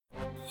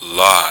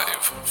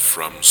Live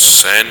from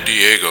San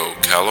Diego,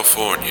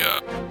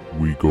 California.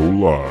 We go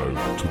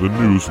live to the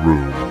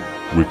newsroom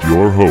with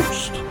your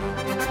host,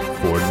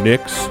 for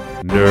Nick's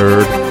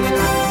Nerd.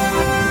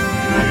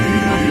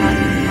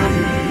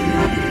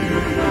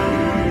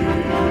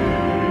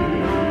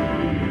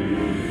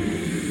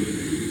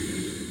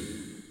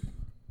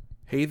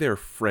 Hey there,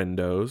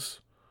 friendos.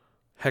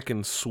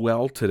 Heckin'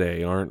 swell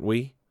today, aren't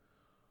we?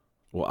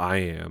 Well, I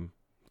am.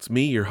 It's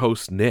me, your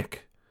host,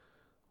 Nick.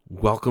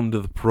 Welcome to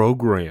the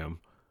program.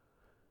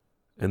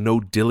 And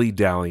no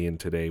dilly-dallying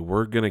today.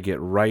 We're going to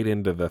get right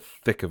into the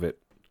thick of it.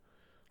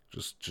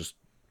 Just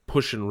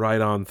pushing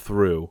right on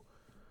through.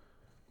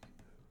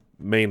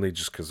 Mainly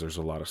just because there's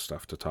a lot of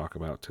stuff to talk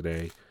about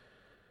today.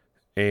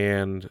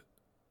 And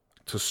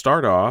to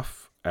start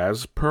off,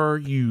 as per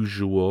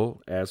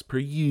usual, as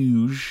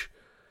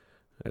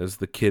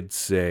the kids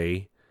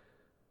say,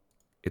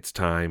 it's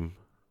time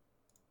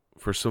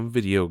for some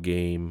video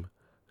game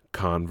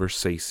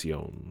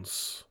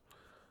conversations.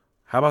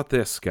 How about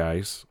this,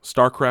 guys?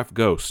 StarCraft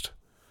Ghost,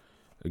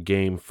 a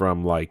game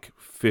from like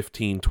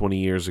 15, 20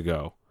 years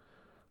ago.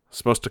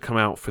 Supposed to come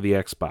out for the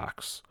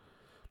Xbox.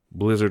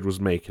 Blizzard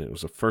was making it. It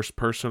was a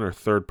first-person or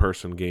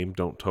third-person game.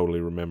 Don't totally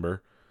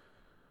remember.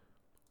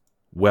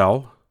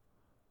 Well,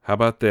 how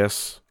about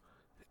this?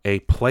 A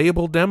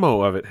playable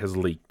demo of it has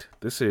leaked.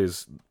 This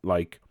is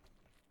like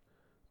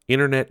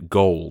internet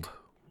gold,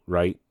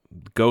 right?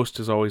 Ghost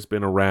has always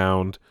been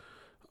around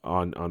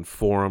on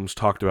forums,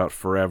 talked about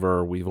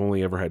forever. We've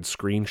only ever had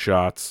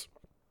screenshots.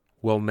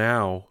 Well,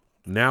 now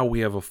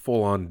we have a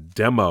full-on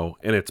demo,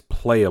 and it's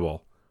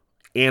playable,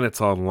 and it's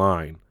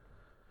online.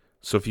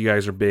 So if you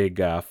guys are big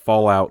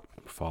Fallout,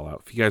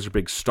 if you guys are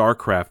big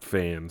StarCraft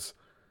fans,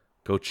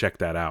 go check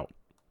that out.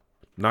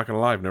 Not gonna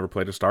lie, I've never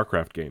played a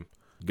StarCraft game.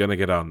 Gonna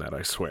get on that,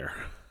 I swear.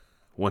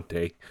 One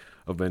day,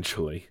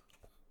 eventually.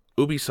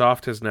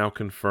 Ubisoft has now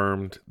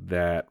confirmed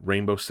that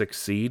Rainbow Six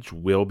Siege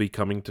will be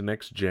coming to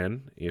next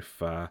gen. If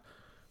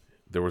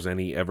there was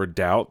any ever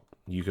doubt,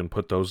 you can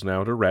put those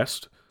now to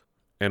rest.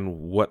 And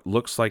what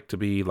looks like to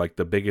be like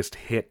the biggest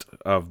hit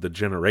of the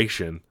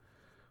generation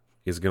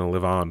is going to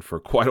live on for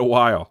quite a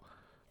while.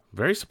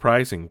 Very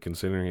surprising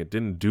considering it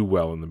didn't do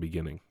well in the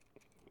beginning.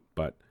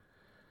 But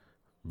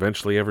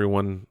eventually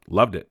everyone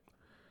loved it.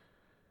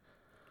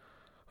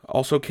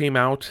 Also came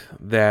out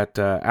that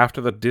after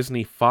the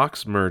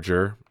Disney-Fox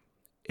merger,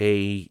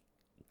 a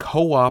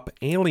co-op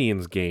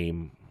Aliens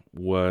game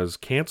was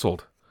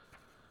canceled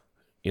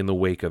in the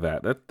wake of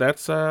that.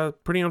 That's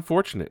pretty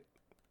unfortunate.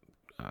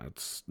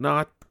 It's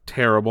not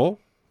terrible,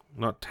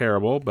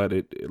 but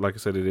it, like I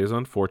said, it is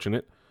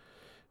unfortunate.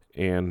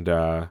 And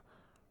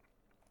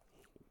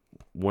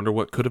wonder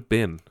what could have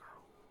been.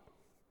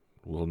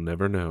 We'll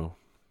never know.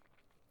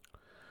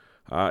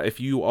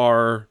 If you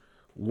are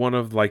one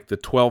of like the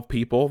 12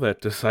 people that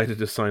decided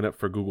to sign up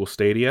for Google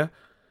Stadia,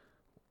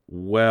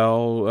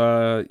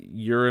 well,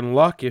 you're in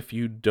luck if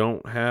you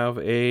don't have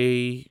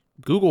a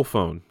Google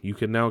phone. You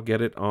can now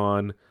get it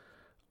on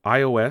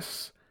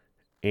iOS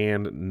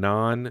and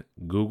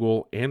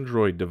non-Google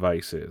Android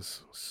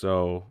devices.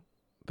 So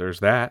there's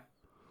that,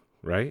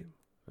 right?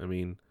 I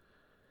mean,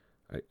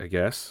 I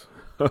guess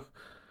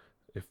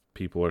if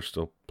people are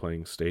still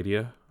playing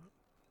Stadia,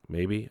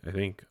 maybe. I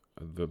think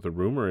the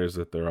rumor is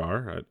that there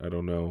are. I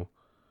don't know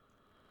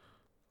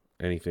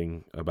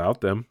anything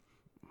about them.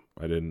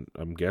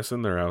 I'm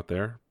guessing they're out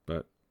there,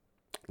 but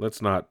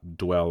let's not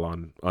dwell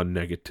on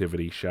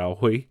negativity, shall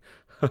we?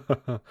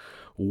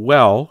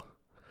 Well,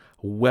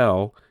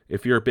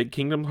 if you're a big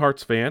Kingdom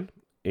Hearts fan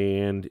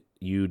and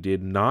you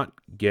did not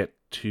get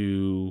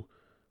to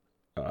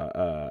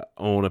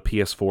own a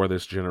PS4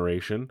 this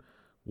generation,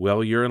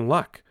 well, you're in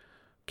luck.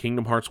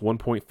 Kingdom Hearts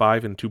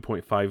 1.5 and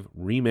 2.5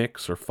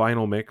 Remix or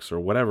Final Mix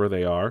or whatever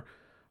they are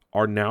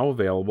now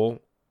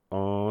available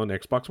on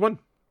Xbox One.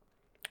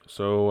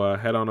 So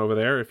head on over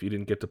there. If you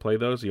didn't get to play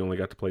those, you only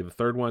got to play the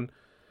third one,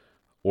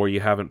 or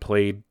you haven't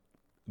played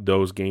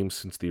those games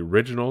since the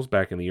originals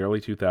back in the early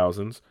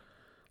 2000s.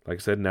 Like I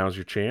said, now's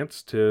your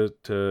chance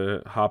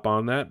to hop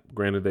on that.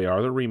 Granted, they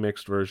are the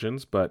remixed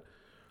versions, but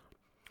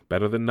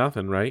better than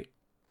nothing, right?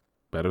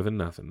 Better than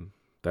nothing.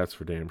 That's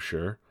for damn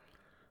sure.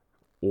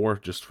 Or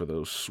just for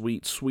those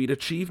sweet, sweet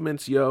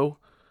achievements, yo.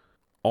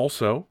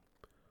 Also,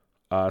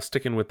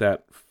 sticking with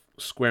that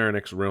Square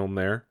Enix realm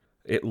there,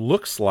 it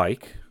looks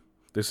like,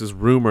 this is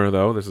rumor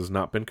though, this has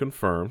not been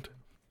confirmed,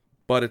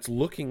 but it's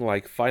looking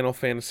like Final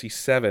Fantasy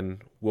VII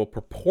will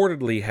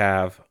purportedly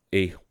have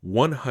a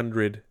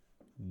 100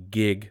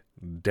 gig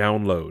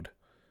download.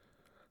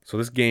 So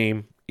this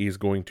game is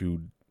going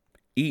to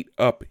eat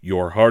up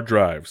your hard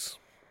drives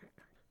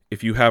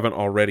if you haven't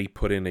already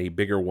put in a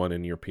bigger one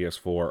in your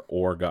PS4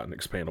 or gotten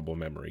expandable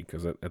memory,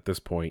 because at this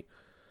point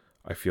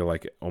I feel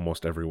like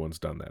almost everyone's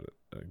done that,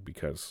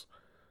 because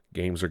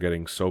games are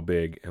getting so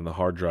big and the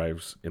hard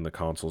drives in the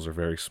consoles are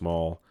very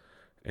small,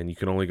 and you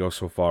can only go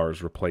so far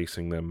as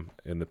replacing them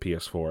in the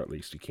PS4. At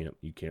least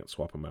you can't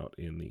swap them out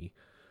in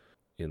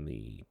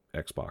the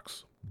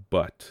Xbox,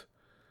 but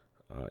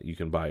you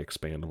can buy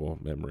expandable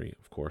memory,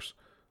 of course.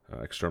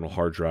 external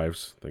hard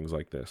drives, things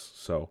like this.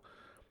 So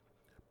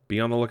be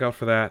on the lookout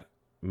for that.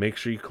 Make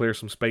sure you clear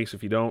some space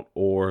if you don't,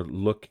 or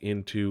look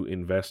into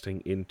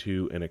investing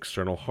into an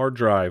external hard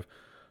drive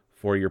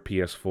for your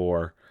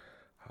PS4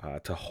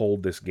 to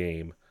hold this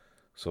game,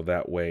 so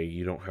that way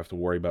you don't have to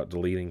worry about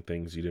deleting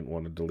things you didn't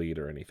want to delete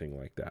or anything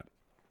like that.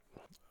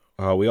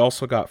 We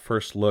also got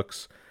first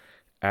looks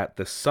at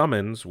the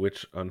summons,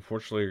 which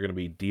unfortunately are going to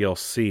be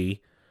DLC.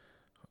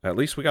 At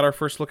least we got our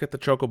first look at the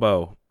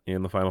Chocobo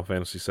in the Final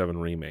Fantasy VII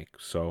Remake,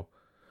 so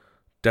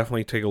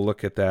definitely take a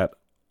look at that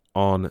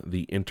on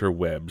the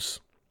interwebs.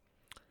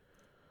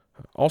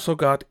 Also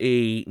got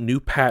a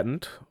new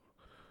patent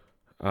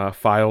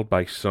filed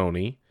by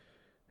Sony,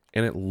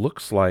 and it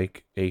looks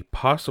like a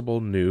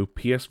possible new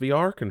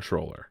PSVR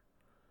controller.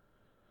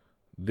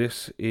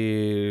 This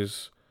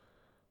is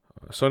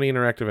Sony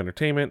Interactive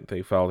Entertainment.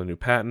 They filed a new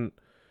patent.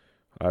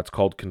 It's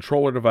called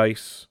Controller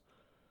Device.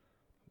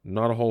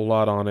 Not a whole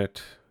lot on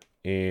it,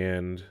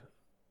 and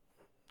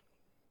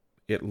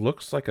it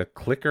looks like a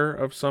clicker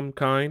of some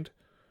kind.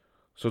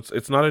 So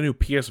it's not a new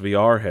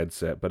PSVR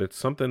headset, but it's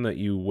something that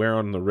you wear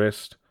on the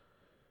wrist,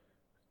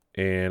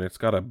 and it's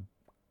got a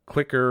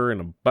clicker and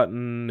a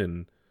button,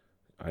 and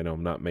I know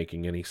I'm not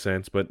making any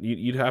sense, but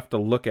you'd have to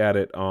look at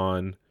it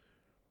on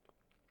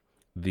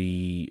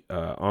the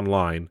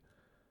online.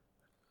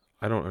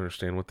 I don't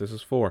understand what this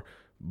is for,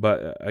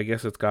 but I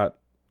guess it's got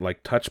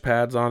like touch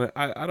pads on it.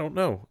 I don't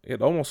know.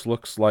 It almost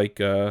looks like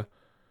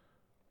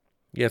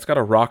it's got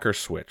a rocker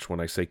switch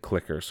when I say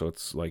clicker, so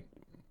it's like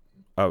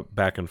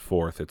back and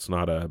forth. It's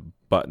not a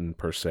button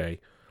per se,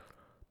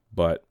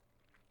 but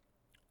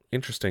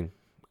interesting.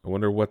 I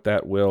wonder what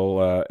that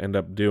will end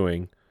up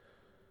doing.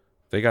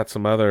 They got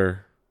some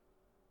other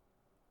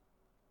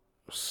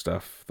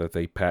stuff that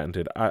they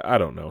patented. I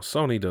don't know.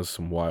 Sony does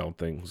some wild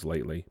things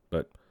lately,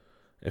 but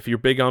if you're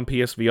big on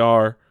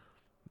PSVR,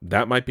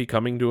 that might be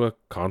coming to a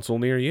console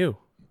near you.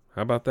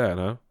 How about that,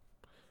 huh?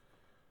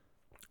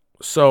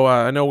 So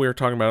I know we were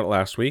talking about it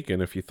last week,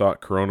 and if you thought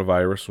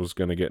coronavirus was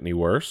going to get any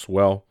worse,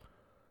 well,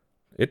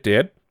 it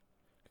did.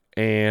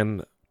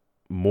 And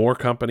more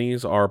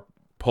companies are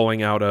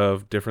pulling out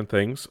of different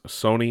things.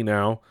 Sony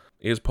now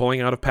is pulling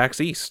out of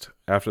PAX East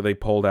after they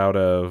pulled out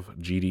of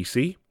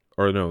GDC.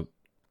 Or no,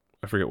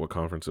 I forget what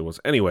conference it was.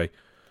 Anyway,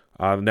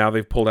 now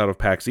they've pulled out of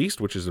PAX East,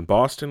 which is in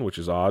Boston, which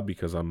is odd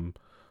because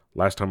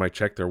last time I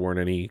checked, there weren't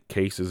any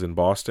cases in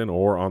Boston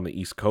or on the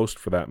East Coast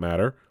for that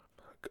matter.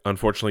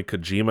 Unfortunately,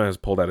 Kojima has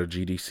pulled out of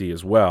GDC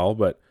as well,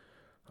 but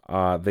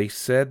they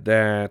said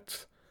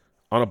that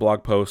on a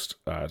blog post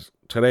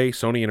today,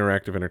 Sony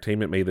Interactive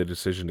Entertainment made the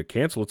decision to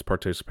cancel its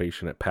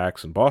participation at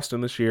PAX in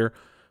Boston this year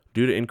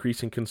due to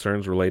increasing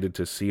concerns related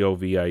to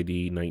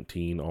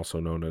COVID-19, also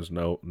known as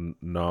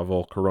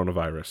novel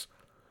coronavirus.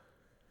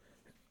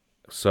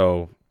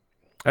 So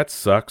that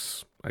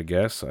sucks, I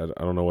guess. I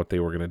don't know what they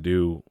were going to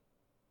do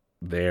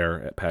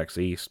there at PAX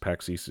East.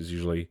 PAX East is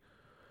usually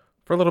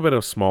for a little bit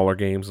of smaller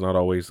games, not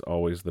always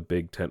the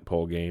big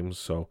tentpole games.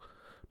 So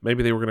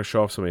maybe they were going to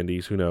show off some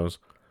indies, who knows.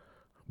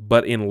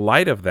 But in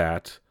light of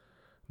that,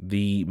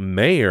 the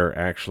mayor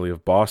actually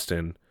of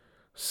Boston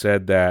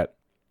said that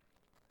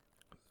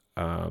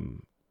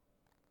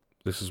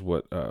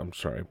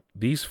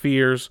these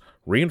fears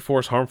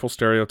reinforce harmful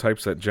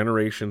stereotypes that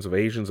generations of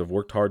Asians have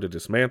worked hard to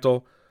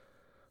dismantle.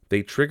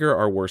 They trigger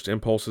our worst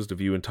impulses to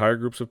view entire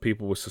groups of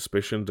people with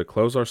suspicion, to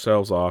close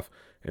ourselves off,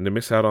 and to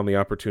miss out on the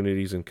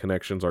opportunities and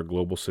connections our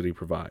global city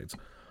provides.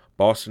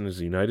 Boston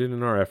is united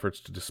in our efforts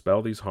to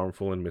dispel these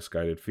harmful and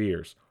misguided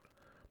fears.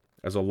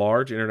 As a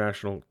large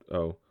international...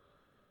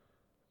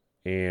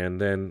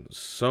 and then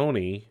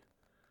Sony...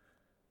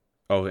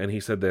 and he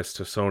said this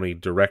to Sony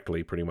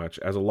directly, pretty much.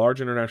 As a large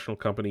international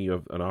company, you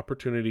have an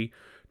opportunity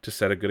to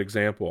set a good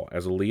example.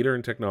 As a leader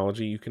in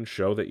technology, you can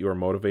show that you are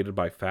motivated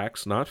by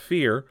facts, not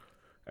fear.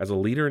 As a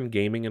leader in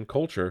gaming and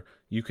culture,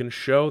 you can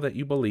show that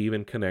you believe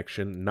in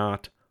connection,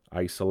 not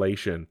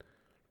isolation.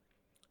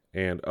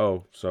 And,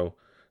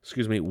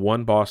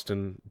 one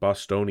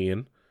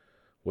Bostonian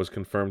was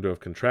confirmed to have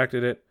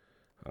contracted it.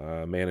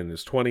 A man in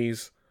his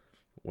 20s,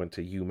 went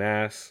to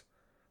UMass,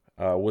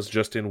 was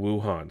just in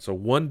Wuhan. So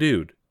one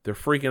dude. They're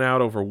freaking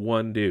out over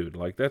one dude.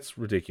 Like, that's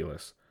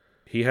ridiculous.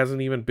 He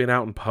hasn't even been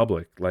out in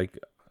public. Like,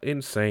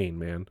 insane,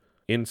 man.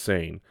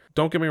 Insane.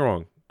 Don't get me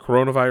wrong.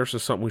 Coronavirus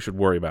is something we should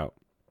worry about.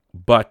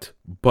 But,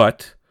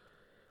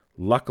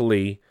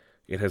 luckily,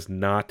 it has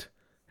not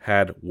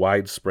had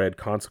widespread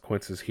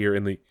consequences here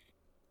in the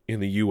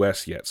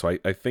U.S. yet. So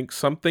I think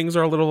some things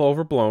are a little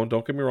overblown.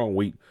 Don't get me wrong.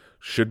 We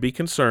should be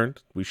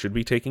concerned. We should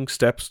be taking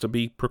steps to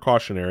be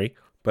precautionary.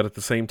 But at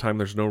the same time,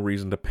 there's no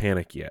reason to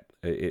panic yet.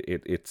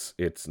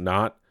 It's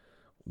not.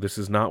 This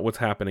is not what's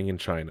happening in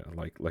China.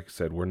 Like I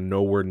said, we're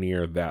nowhere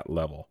near that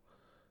level,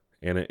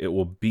 and it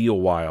will be a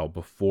while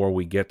before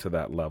we get to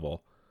that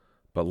level.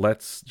 But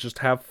let's just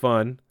have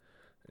fun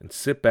and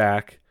sit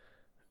back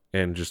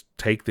and just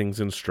take things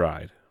in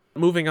stride.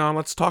 Moving on,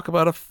 let's talk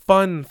about a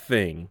fun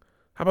thing.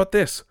 How about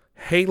this?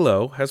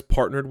 Halo has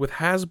partnered with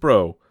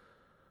Hasbro.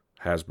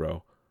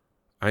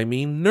 I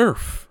mean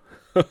Nerf.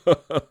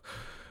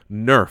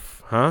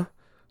 Nerf, huh?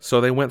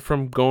 So they went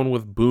from going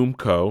with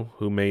Boomco,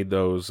 who made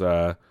those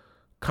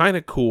kind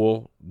of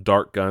cool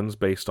dart guns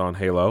based on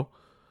Halo.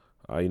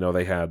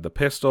 They had the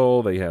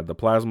pistol, they had the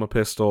plasma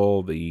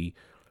pistol, the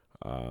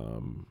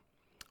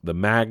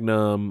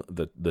Magnum,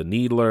 the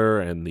Needler,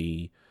 and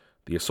the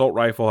assault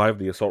rifle. I have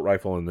the assault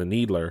rifle and the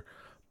Needler,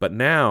 but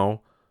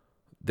now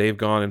they've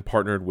gone and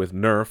partnered with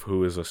Nerf,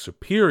 who is a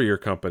superior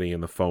company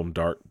in the foam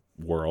dart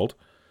world,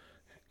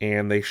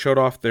 and they showed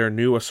off their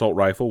new assault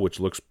rifle, which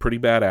looks pretty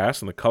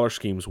badass, and the color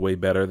scheme's way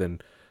better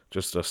than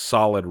just a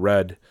solid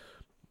red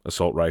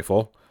assault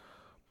rifle.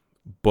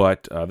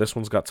 But this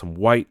one's got some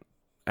white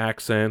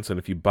accents, and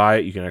if you buy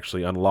it, you can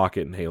actually unlock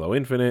it in Halo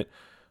Infinite,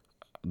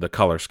 the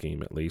color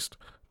scheme at least.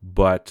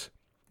 But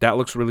that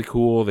looks really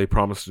cool. They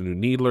promised a new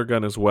Needler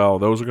gun as well.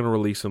 Those are going to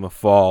release in the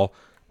fall,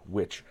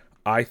 which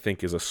I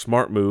think is a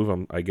smart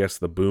move. I guess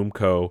the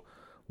Boomco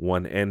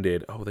one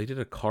ended. Oh, they did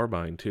a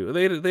carbine too.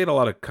 They had a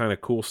lot of kind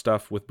of cool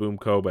stuff with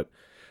Boomco, but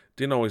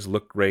didn't always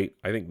look great.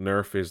 I think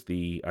Nerf is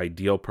the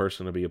ideal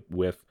person to be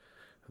with.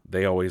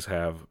 They always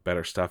have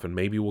better stuff, and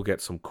maybe we'll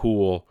get some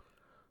cool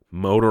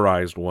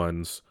motorized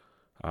ones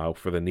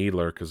for the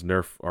Needler, because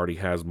Nerf already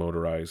has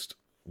motorized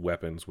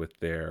weapons with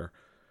their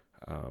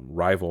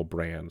rival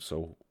brand.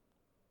 So,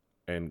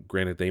 and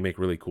granted, they make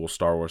really cool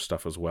Star Wars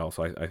stuff as well.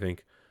 So I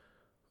think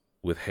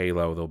with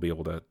Halo, they'll be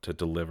able to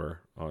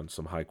deliver on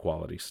some high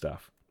quality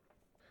stuff.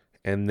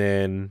 And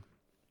then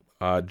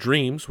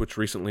Dreams, which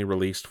recently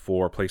released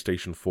for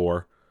PlayStation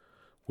 4,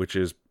 which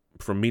is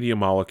from Media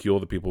Molecule,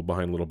 the people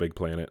behind Little Big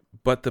Planet.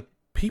 But the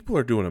people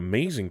are doing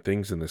amazing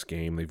things in this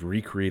game. They've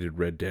recreated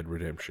Red Dead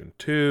Redemption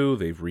 2.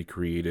 They've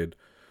recreated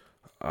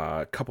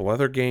a couple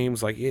other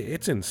games. Like,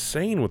 it's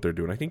insane what they're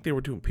doing. I think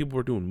people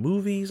were doing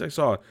movies. I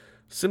saw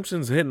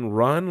Simpsons Hit and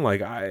Run.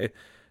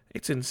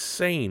 It's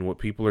insane what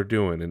people are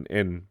doing.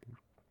 And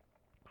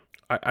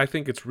I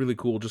think it's really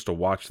cool just to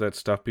watch that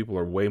stuff. People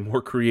are way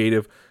more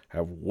creative,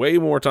 have way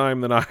more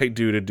time than I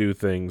do to do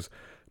things.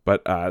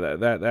 But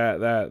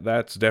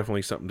that's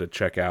definitely something to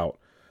check out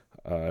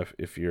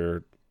if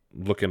you're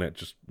looking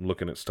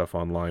at stuff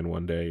online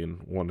one day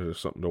and wanted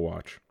something to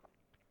watch.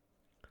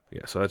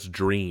 Yeah, so that's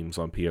Dreams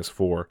on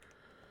PS4.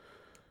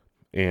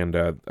 And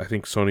I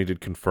think Sony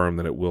did confirm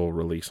that it will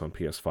release on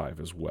PS5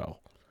 as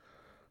well.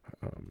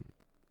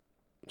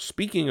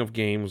 Speaking of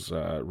games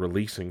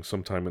releasing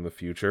sometime in the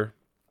future,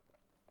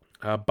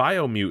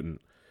 Biomutant,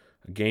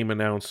 a game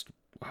announced,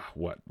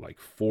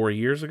 4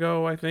 years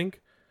ago, I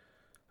think?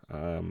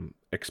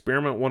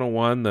 Experiment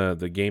 101,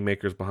 the game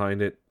makers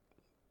behind it,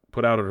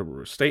 put out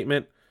a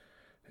statement,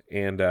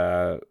 and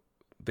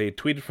they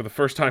tweeted for the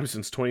first time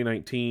since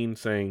 2019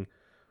 saying,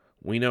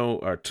 we know,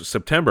 or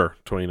September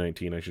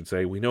 2019, I should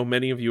say, we know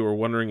many of you are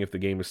wondering if the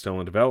game is still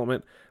in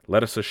development.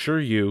 Let us assure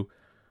you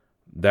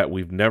that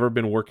we've never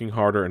been working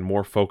harder and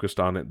more focused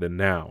on it than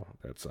now.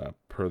 That's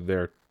per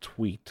their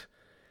tweet.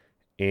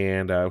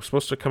 And it was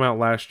supposed to come out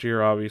last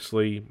year,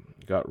 obviously.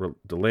 Got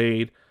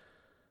delayed.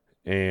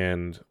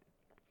 And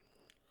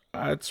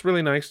it's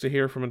really nice to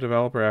hear from a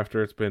developer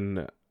after it's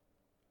been,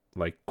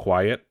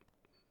 quiet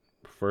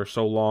for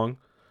so long.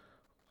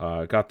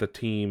 Got the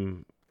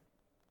team...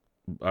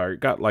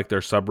 got their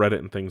subreddit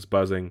and things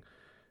buzzing,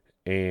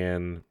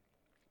 and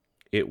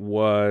it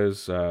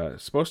was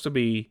supposed to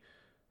be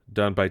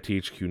done by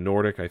THQ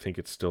Nordic. I think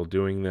it's still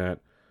doing that,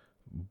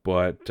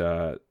 but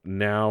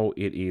now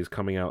it is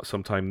coming out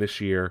sometime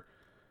this year.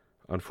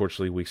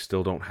 Unfortunately, we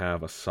still don't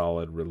have a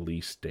solid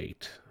release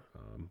date,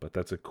 but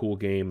that's a cool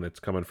game that's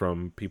coming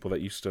from people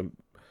that used to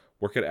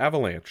work at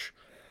Avalanche.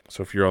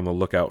 So if you're on the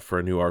lookout for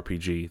a new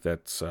RPG,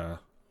 that's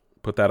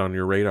put that on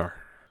your radar.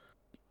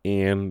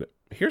 And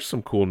here's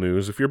some cool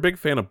news. If you're a big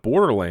fan of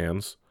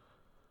Borderlands,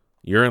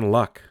 you're in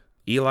luck.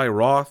 Eli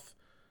Roth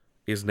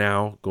is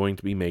now going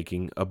to be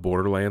making a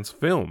Borderlands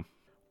film.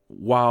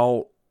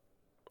 While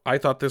I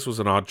thought this was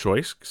an odd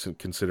choice,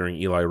 considering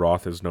Eli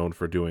Roth is known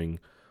for doing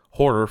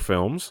horror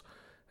films,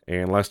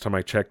 and last time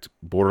I checked,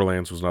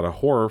 Borderlands was not a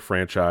horror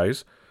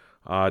franchise,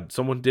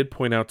 someone did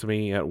point out to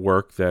me at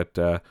work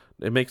that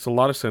it makes a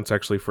lot of sense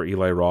actually for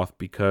Eli Roth,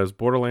 because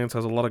Borderlands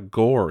has a lot of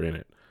gore in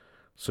it.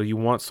 So you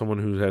want someone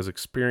who has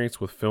experience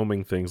with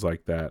filming things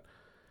like that,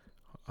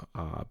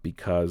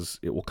 because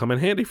it will come in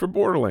handy for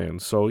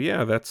Borderlands. So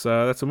yeah, that's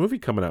a movie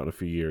coming out in a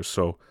few years.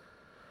 So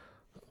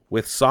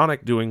with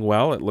Sonic doing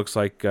well, it looks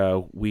like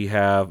we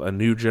have a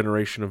new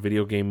generation of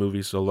video game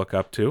movies to look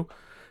up to.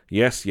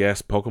 Yes,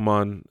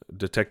 Pokemon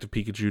Detective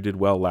Pikachu did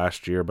well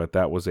last year, but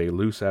that was a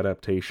loose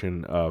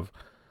adaptation of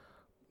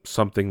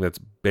something that's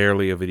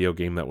barely a video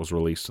game that was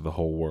released to the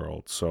whole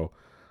world. So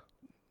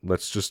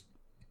let's just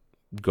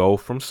go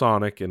from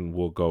Sonic and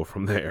we'll go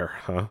from there,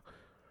 huh?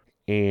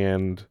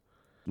 And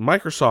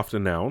Microsoft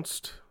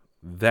announced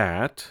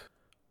that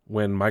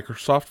when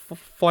Microsoft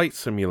Flight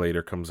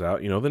Simulator comes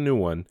out, the new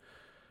one,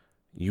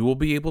 you will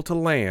be able to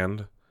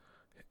land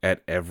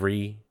at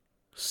every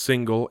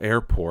single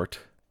airport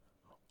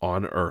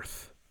on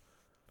Earth.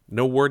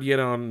 No word yet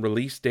on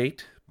release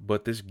date,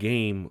 but this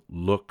game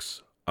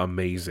looks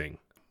amazing.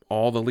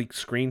 All the leaked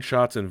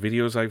screenshots and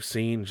videos I've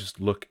seen just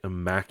look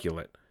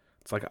immaculate.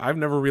 It's like, I've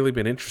never really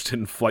been interested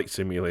in Flight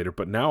Simulator,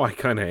 but now I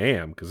kind of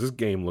am, because this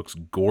game looks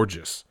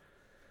gorgeous.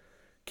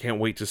 Can't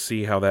wait to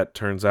see how that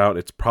turns out.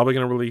 It's probably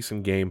going to release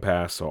in Game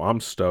Pass, so I'm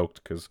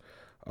stoked, because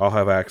I'll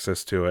have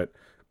access to it.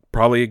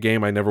 Probably a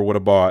game I never would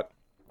have bought,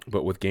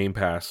 but with Game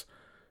Pass,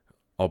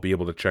 I'll be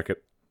able to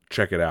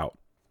check it out.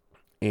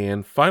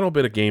 And final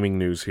bit of gaming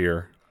news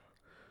here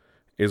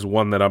is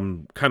one that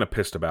I'm kind of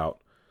pissed about.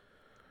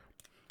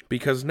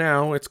 Because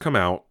now it's come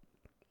out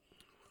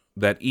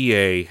that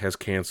EA has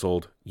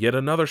canceled yet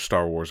another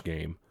Star Wars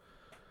game.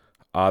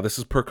 This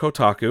is per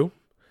Kotaku.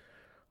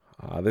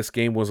 This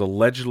game was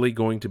allegedly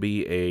going to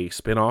be a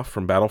spin-off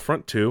from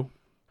Battlefront 2.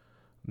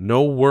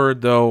 No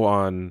word, though,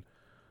 on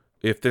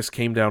if this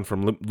came down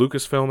from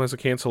Lucasfilm as a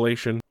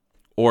cancellation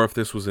or if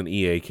this was an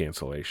EA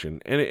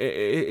cancellation. And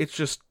it's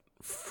just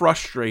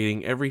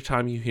frustrating every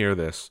time you hear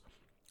this,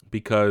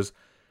 because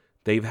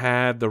they've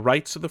had the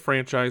rights to the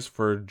franchise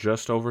for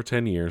just over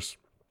 10 years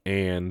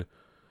and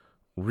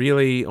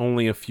really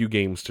only a few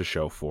games to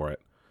show for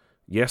it.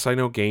 Yes, I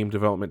know game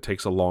development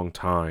takes a long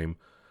time,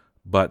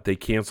 but they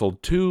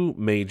canceled 2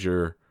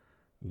 major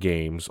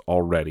games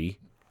already,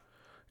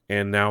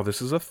 and now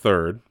this is a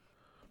third.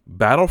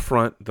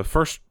 Battlefront, the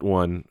first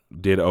one,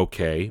 did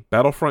okay.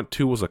 Battlefront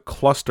 2 was a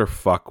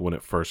clusterfuck when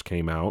it first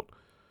came out,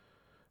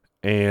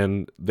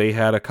 and they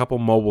had a couple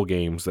mobile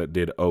games that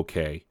did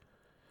okay.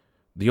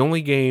 The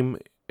only game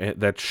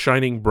that's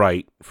shining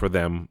bright for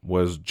them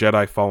was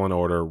Jedi Fallen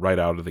Order right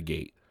out of the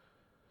gate.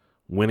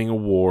 Winning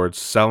awards,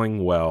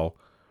 selling well.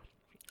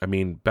 I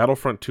mean,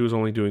 Battlefront 2 is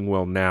only doing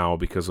well now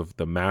because of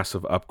the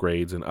massive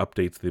upgrades and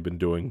updates they've been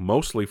doing,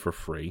 mostly for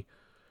free.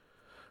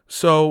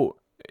 So,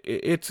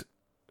 it's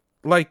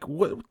like,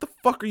 what the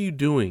fuck are you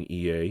doing,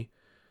 EA?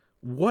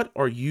 What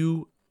are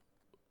you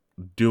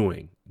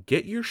doing?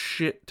 Get your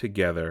shit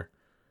together.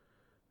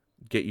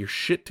 Get your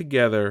shit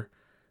together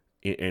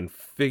and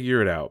figure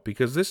it out.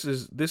 Because this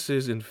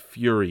is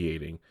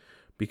infuriating.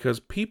 Because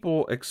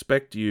people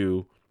expect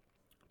you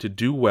to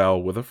do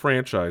well with a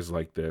franchise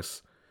like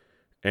this,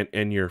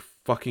 and you're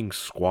fucking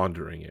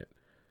squandering it.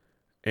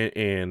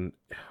 And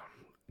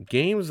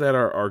games that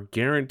are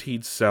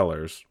guaranteed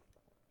sellers,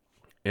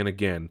 and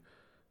again,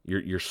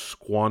 you're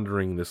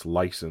squandering this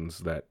license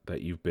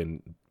that you've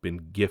been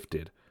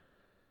gifted.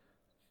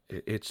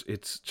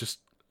 It's just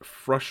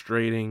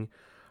frustrating.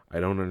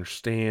 I don't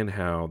understand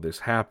how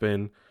this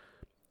happened.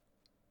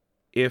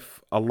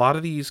 If a lot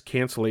of these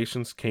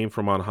cancellations came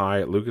from on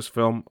high at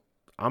Lucasfilm,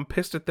 I'm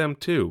pissed at them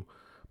too.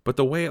 But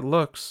the way it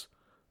looks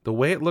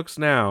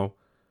now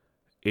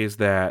is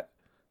that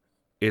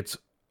it's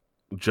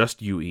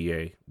just you,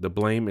 EA. The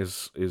blame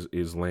is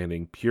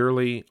landing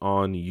purely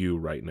on you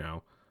right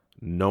now.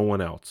 No one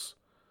else.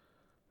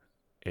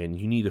 And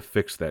you need to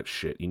fix that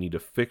shit. You need to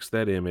fix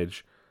that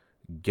image.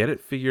 Get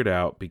it figured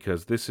out,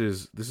 because this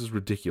is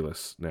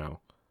ridiculous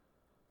now.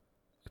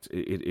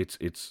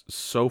 It's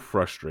so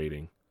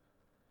frustrating.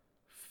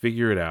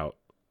 Figure it out.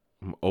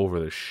 I'm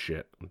over this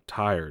shit. I'm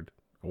tired.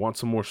 I want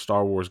some more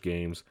Star Wars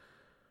games,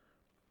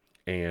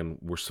 and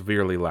we're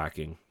severely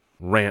lacking.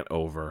 Rant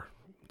over.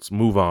 Let's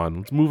move on.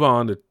 Let's move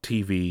on to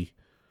TV.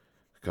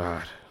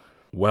 God.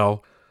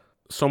 Well,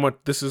 so much.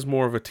 This is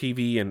more of a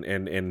TV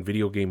and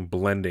video game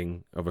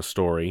blending of a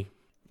story.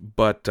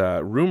 But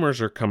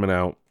rumors are coming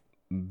out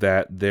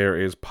that there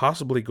is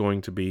possibly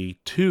going to be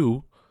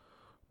 2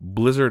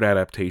 Blizzard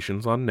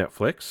adaptations on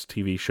Netflix,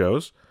 TV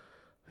shows.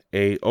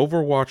 A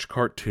Overwatch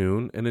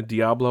cartoon and a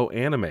Diablo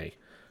anime.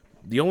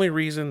 The only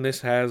reason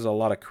this has a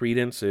lot of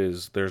credence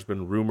is there's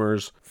been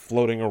rumors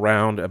floating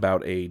around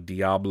about a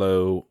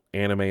Diablo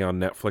anime on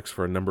Netflix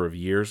for a number of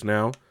years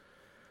now.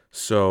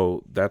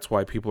 So that's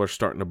why people are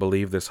starting to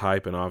believe this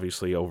hype, and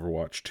obviously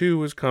Overwatch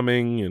 2 is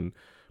coming, and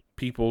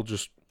people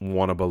just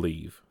want to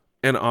believe.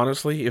 And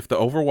honestly, if the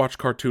Overwatch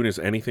cartoon is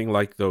anything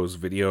like those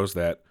videos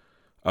that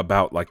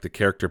about like the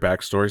character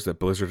backstories that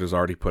Blizzard has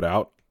already put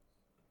out,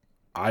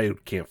 I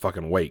can't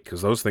fucking wait,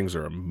 because those things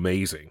are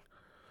amazing.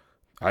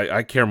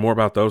 I care more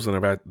about those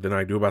than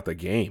I do about the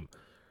game.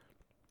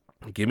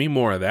 Give me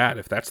more of that.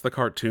 If that's the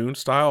cartoon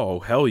style, oh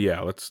hell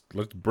yeah, let's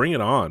bring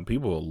it on.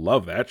 People will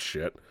love that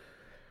shit.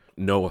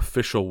 No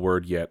official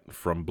word yet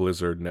from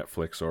Blizzard,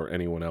 Netflix, or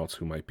anyone else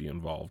who might be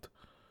involved.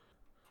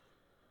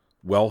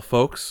 Well,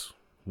 folks,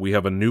 we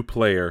have a new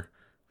player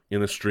in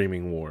the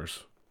streaming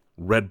wars.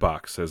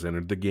 Redbox has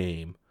entered the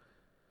game.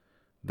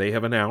 They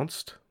have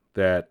announced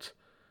that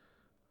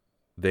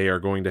they are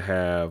going to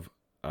have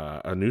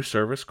a new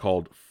service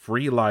called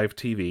Free Live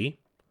TV,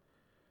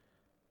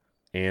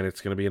 and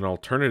it's going to be an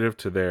alternative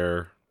to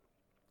their...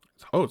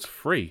 Oh, it's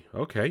free.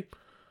 Okay.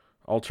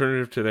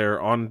 Alternative to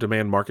their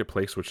on-demand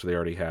marketplace, which they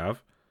already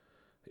have.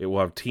 It will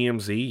have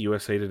TMZ,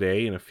 USA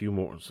Today, and a few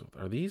more.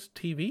 Are these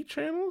TV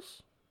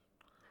channels?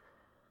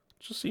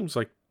 It just seems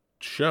like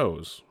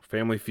shows.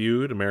 Family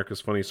Feud, America's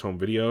Funniest Home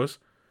Videos.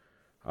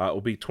 It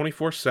will be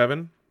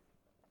 24/7.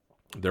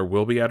 There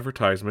will be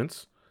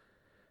advertisements.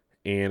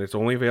 And it's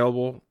only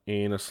available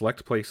in a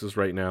select places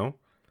right now.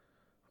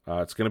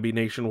 It's going to be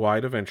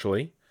nationwide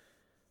eventually.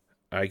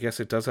 I guess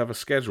it does have a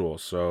schedule,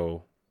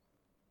 so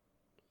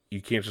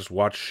you can't just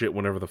watch shit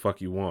whenever the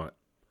fuck you want.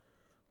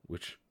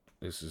 Which,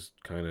 this is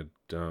kind of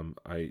dumb.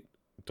 I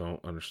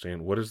don't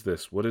understand. What is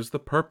this? What is the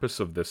purpose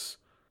of this?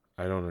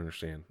 I don't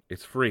understand.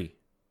 It's free.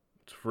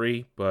 It's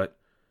free, but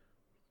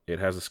it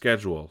has a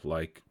schedule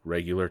like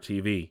regular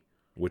TV,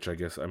 which I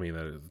guess,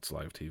 it's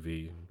live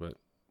TV, but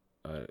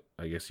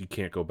I guess you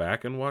can't go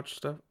back and watch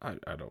stuff. I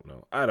don't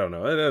know.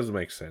 It doesn't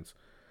make sense.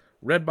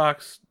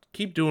 Redbox,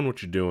 keep doing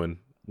what you're doing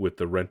with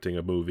the renting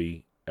a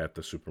movie at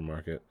the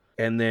supermarket.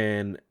 And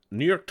then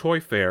New York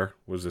Toy Fair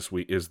was this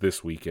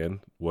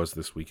weekend.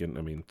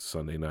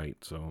 Sunday night,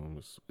 so it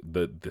was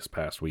this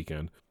past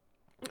weekend.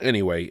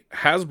 Anyway,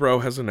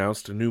 Hasbro has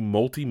announced a new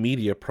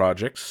multimedia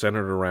project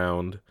centered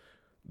around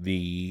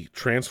the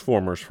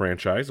Transformers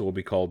franchise. It will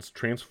be called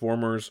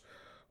Transformers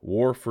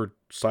War for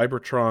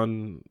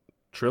Cybertron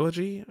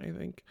Trilogy, I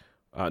think.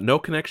 No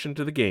connection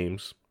to the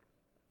games.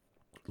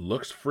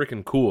 Looks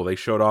freaking cool. They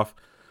showed off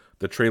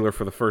the trailer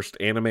for the first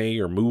anime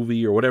or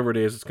movie or whatever it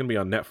is. It's going to be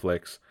on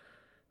Netflix.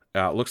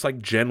 Looks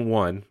like Gen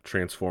 1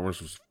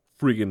 Transformers was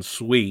freaking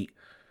sweet.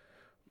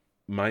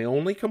 My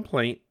only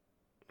complaint,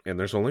 and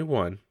there's only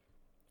one,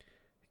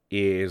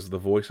 is the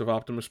voice of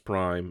Optimus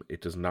Prime. It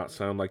does not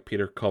sound like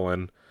Peter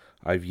Cullen.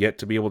 I've yet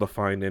to be able to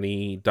find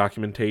any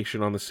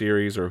documentation on the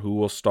series or who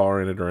will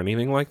star in it or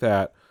anything like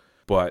that.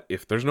 But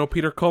if there's no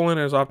Peter Cullen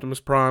as Optimus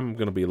Prime, I'm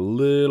going to be a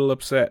little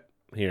upset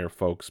here,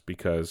 folks,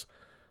 because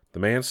the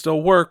man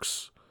still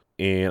works,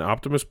 and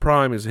Optimus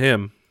Prime is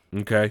him,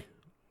 okay?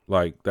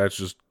 Like, that's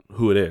just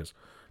who it is.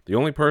 The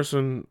only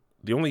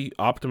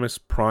Optimus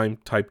Prime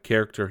type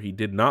character he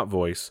did not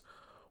voice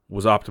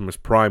was Optimus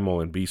Primal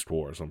in Beast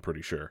Wars, I'm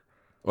pretty sure.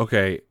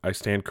 Okay, I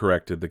stand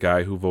corrected. The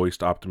guy who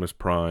voiced Optimus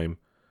Primal,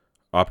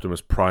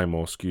 voiced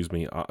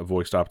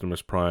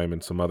Optimus Prime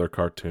in some other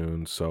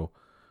cartoons, so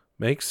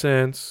makes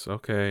sense.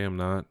 Okay,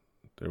 there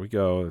we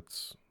go.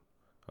 It's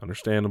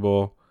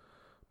understandable,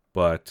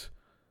 but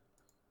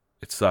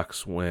it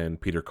sucks when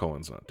Peter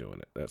Cullen's not doing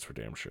it. That's for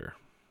damn sure.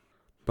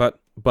 But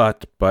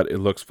it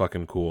looks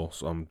fucking cool,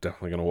 so I'm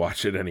definitely going to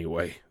watch it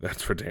anyway.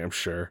 That's for damn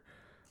sure.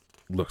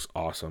 It looks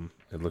awesome.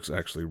 It looks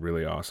actually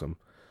really awesome.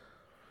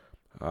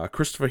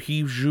 Christopher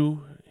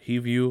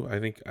Heavue, I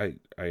think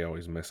I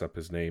always mess up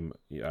his name.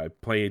 I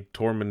played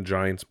Tormund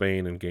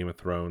Giantsbane in Game of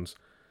Thrones.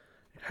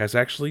 Has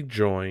actually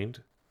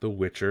joined The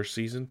Witcher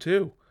Season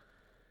 2.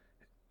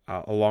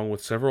 Along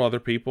with several other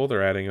people.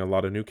 They're adding a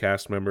lot of new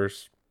cast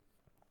members.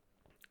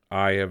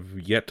 I have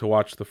yet to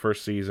watch the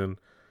first season.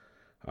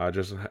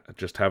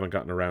 Just haven't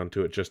gotten around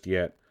to it just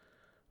yet.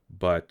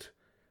 But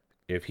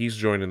if he's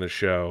joining the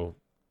show,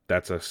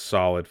 that's a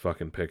solid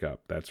fucking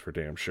pickup. That's for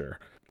damn sure.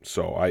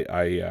 So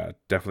I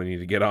definitely need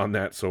to get on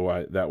that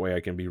that way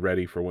I can be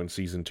ready for when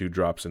Season 2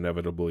 drops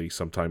inevitably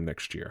sometime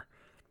next year.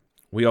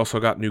 We also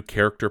got new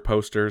character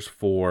posters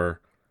for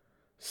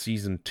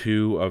Season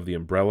 2 of The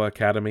Umbrella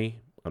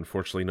Academy.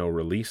 Unfortunately, no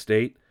release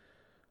date.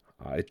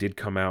 It did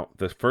come out.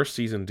 The first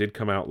season did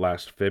come out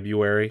last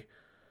February.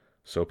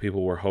 So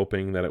people were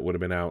hoping that it would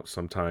have been out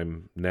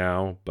sometime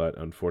now, but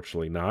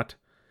unfortunately not.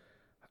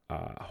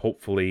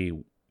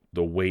 Hopefully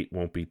the wait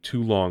won't be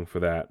too long for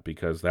that,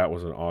 because that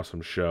was an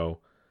awesome show.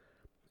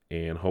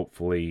 And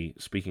hopefully,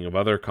 speaking of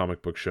other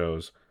comic book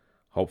shows,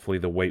 hopefully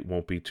the wait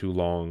won't be too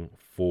long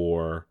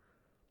for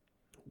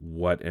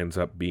what ends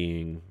up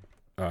being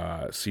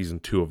Season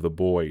 2 of The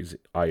Boys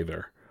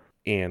either.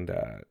 And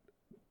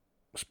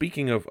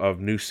speaking of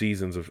new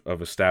seasons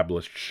of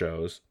established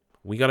shows,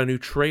 we got a new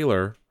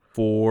trailer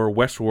for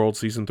Westworld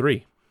Season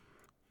 3.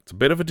 It's a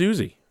bit of a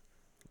doozy.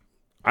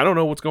 I don't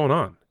know what's going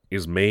on.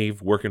 Is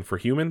Maeve working for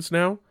humans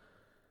now?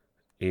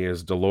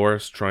 Is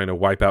Dolores trying to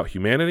wipe out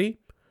humanity?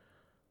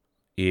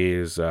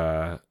 Is,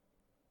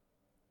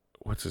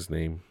 what's his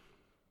name?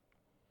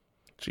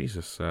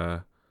 Jesus,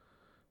 the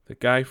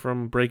guy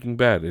from Breaking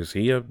Bad. Is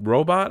he a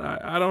robot?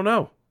 I don't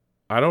know.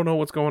 I don't know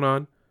what's going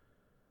on.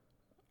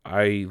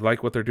 I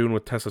like what they're doing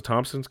with Tessa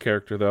Thompson's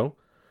character, though.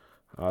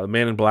 The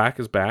Man in Black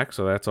is back,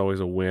 so that's always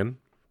a win.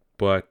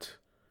 But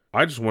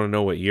I just want to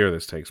know what year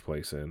this takes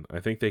place in. I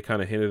think they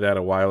kind of hinted at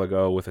a while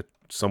ago with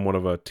somewhat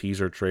of a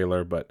teaser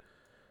trailer, but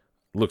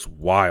it looks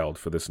wild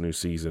for this new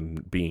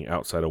season being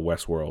outside of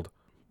Westworld.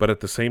 But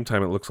at the same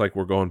time, it looks like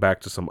we're going back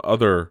to some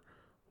other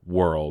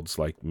worlds,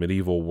 like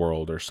Medieval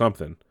World or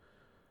something.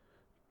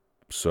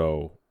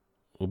 So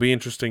it'll be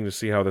interesting to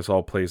see how this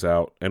all plays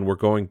out. And we're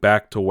going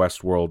back to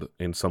Westworld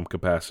in some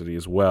capacity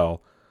as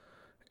well.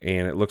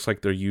 And it looks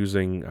like they're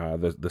using,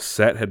 the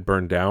set had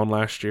burned down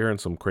last year in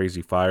some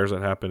crazy fires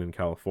that happened in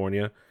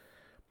California.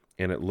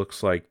 And it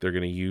looks like they're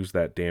going to use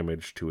that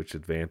damage to its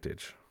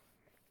advantage.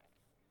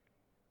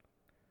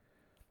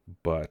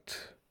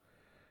 But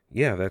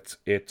yeah, that's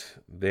it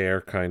there,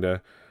 kind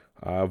of.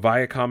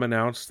 Viacom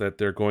announced that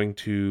they're going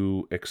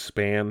to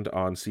expand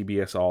on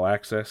CBS All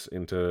Access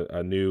into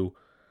a new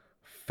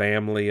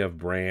family of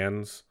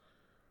brands.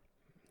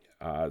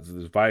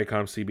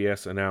 Viacom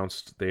CBS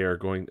announced they are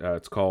going,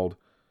 it's called,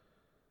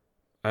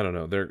 I don't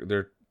know,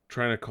 they're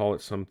trying to call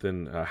it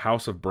something,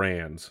 House of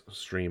Brands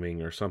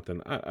streaming or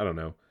something, I don't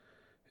know.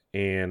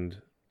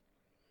 And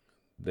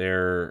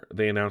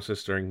They announced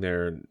this during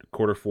their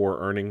quarter 4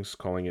 earnings,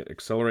 calling it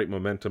Accelerate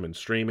Momentum in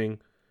Streaming.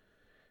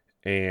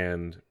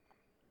 And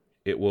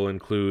it will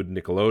include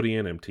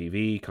Nickelodeon,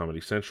 MTV,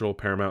 Comedy Central,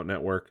 Paramount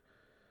Network,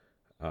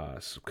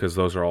 because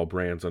those are all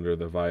brands under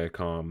the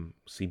Viacom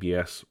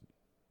CBS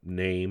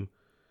name.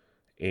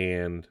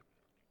 And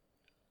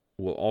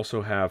we'll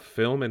also have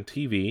film and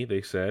TV,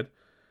 they said,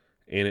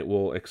 and it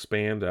will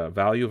expand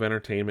value of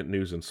entertainment,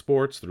 news, and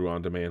sports through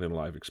on-demand and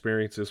live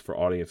experiences for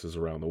audiences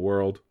around the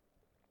world.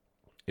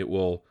 It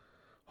will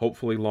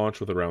hopefully launch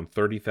with around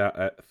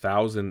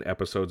 30,000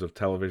 episodes of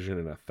television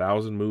and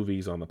 1,000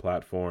 movies on the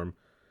platform.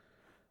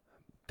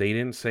 They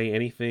didn't say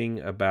anything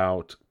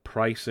about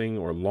pricing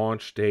or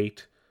launch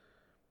date,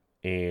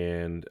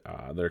 and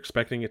they're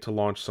expecting it to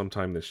launch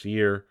sometime this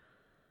year,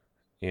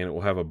 and it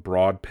will have a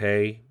broad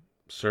pay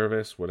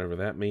service, whatever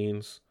that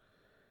means.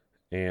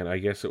 And I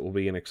guess it will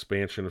be an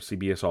expansion of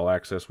CBS All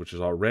Access, which is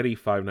already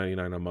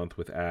 $5.99 a month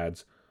with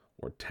ads,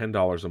 or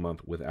 $10 a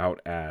month without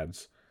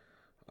ads.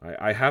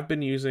 I have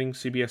been using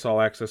CBS All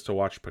Access to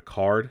watch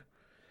Picard.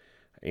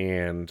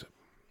 And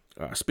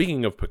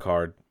speaking of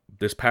Picard,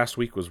 this past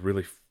week was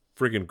really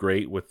friggin'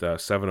 great with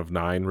 7 of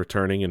 9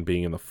 returning and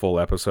being in the full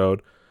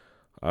episode.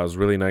 It was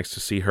really nice to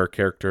see her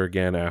character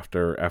again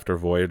after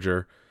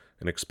Voyager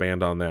and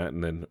expand on that.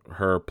 And then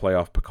her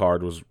playoff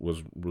Picard was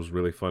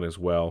really fun as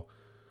well.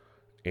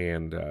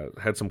 And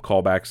had some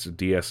callbacks to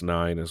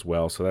DS9 as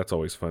well, so that's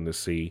always fun to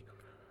see.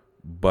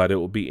 But it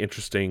will be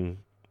interesting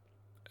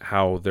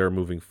how they're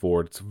moving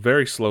forward. It's a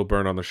very slow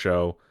burn on the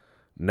show.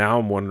 Now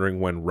I'm wondering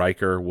when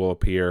Riker will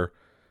appear.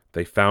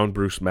 They found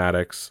Bruce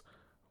Maddox.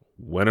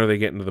 When are they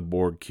getting to the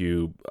Borg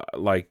cube?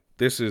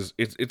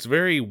 It's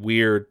very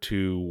weird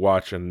to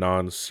watch a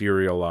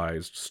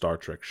non-serialized Star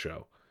Trek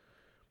show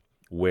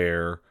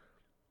where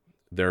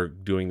they're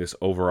doing this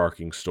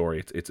overarching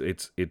story.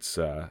 It's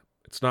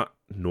not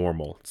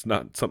normal. It's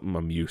not something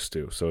I'm used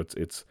to. So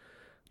it's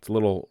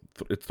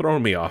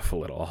throwing me off a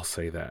little. I'll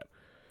say that,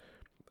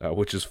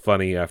 which is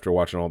funny. After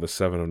watching all the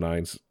 7 of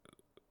 9s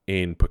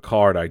in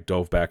Picard, I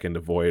dove back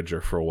into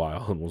Voyager for a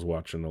while and was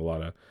watching a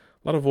lot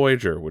of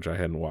Voyager, which I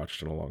hadn't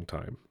watched in a long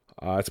time.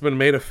 It's been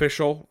made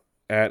official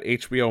at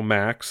HBO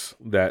Max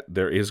that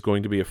there is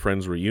going to be a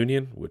Friends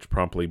reunion, which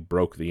promptly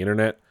broke the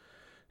internet.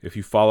 If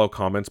you follow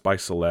Comments by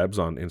Celebs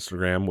on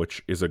Instagram,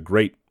 which is a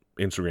great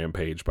Instagram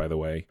page, by the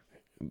way,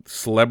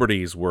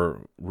 celebrities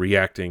were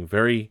reacting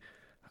very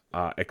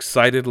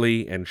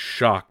excitedly and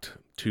shocked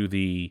to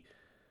the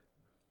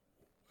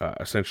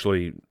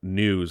essentially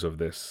news of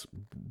this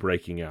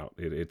breaking out.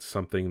 It's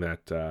something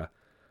that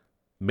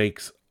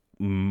makes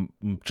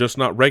just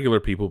not regular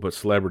people, but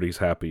celebrities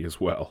happy as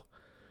well.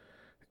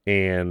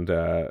 And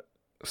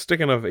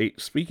speaking of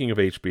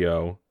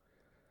HBO,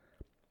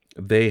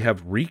 they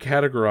have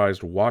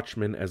recategorized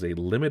Watchmen as a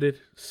limited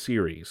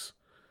series,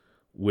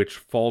 which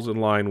falls in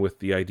line with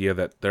the idea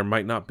that there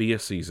might not be a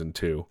season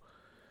 2,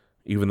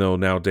 even though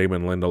now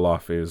Damon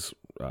Lindelof is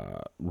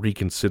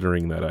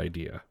reconsidering that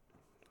idea.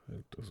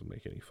 It doesn't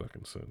make any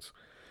fucking sense.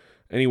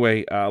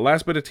 Anyway,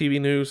 last bit of TV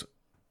news.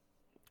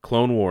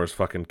 Clone Wars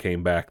fucking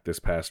came back this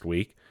past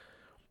week.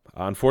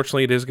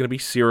 Unfortunately, it is going to be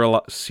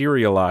serialized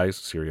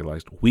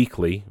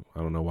weekly. I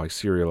don't know why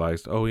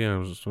serialized. Oh,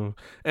 yeah.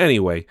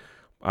 Anyway,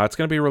 it's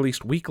going to be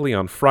released weekly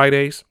on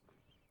Fridays.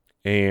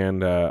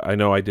 And I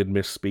know I did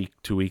misspeak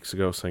 2 weeks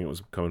ago saying it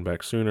was coming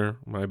back sooner.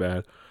 My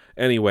bad.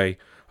 Anyway,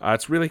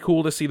 it's really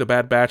cool to see the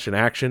Bad Batch in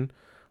action.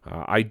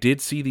 I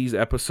did see these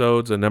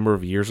episodes a number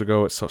of years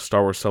ago at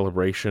Star Wars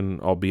Celebration,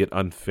 albeit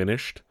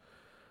unfinished.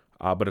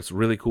 But it's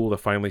really cool to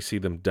finally see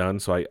them done.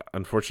 So I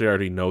unfortunately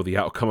already know the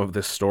outcome of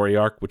this story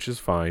arc, which is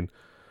fine.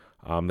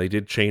 They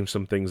did change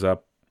some things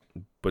up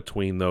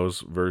between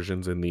those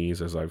versions and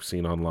these, as I've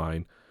seen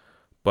online.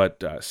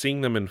 But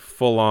seeing them in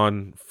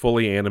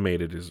fully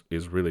animated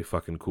is really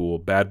fucking cool.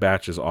 Bad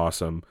Batch is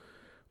awesome.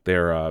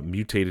 They're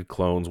mutated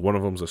clones. One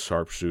of them's a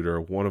sharpshooter.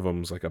 One of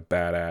them's like a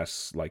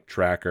badass like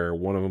tracker.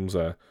 One of them's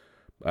a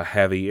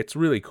heavy. It's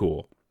really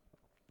cool,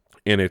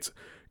 and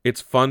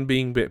it's fun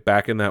being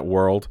back in that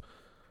world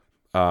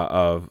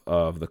of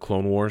the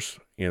Clone Wars,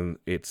 and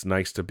it's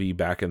nice to be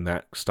back in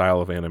that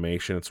style of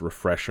animation. It's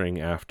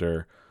refreshing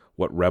after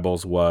what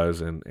Rebels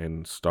was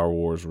and Star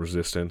Wars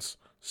Resistance.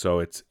 So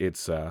it's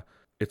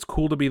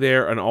cool to be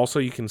there, and also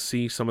you can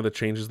see some of the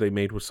changes they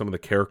made with some of the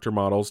character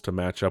models to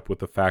match up with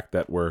the fact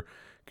that we're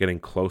getting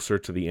closer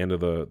to the end of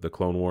the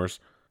Clone Wars.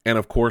 And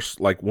of course,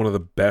 like one of the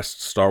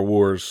best Star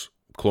Wars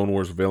Clone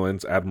Wars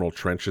villains, Admiral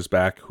Trench is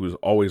back, who's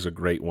always a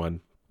great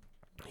one.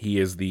 He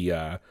is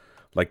the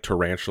like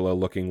tarantula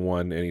looking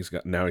one, and he's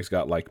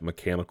got like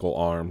mechanical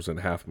arms and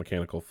half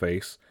mechanical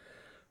face.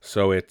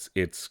 So it's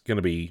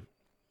gonna be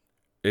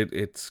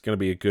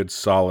a good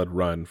solid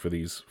run for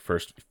these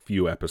first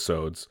few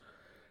episodes.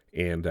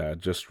 And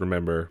just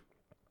remember,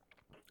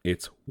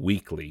 it's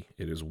weekly.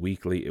 It is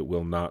weekly. It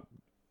will not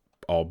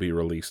all be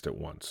released at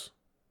once.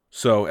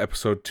 So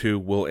episode 2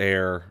 will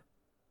air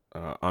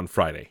on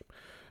Friday.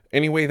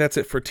 Anyway, that's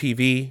it for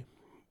TV.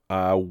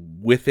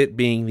 With it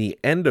being the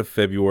end of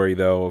February,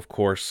 though, of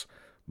course,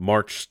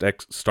 March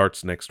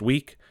starts next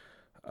week.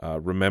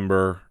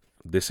 Remember,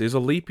 this is a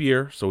leap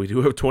year, so we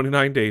do have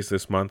 29 days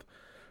this month.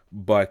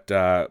 But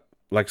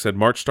like I said,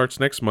 March starts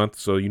next month,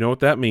 so you know what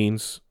that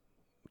means.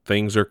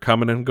 Things are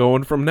coming and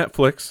going from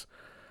Netflix.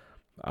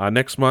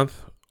 Next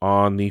month,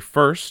 on the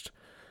 1st,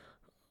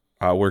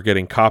 we're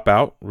getting Cop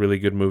Out, really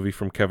good movie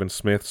from Kevin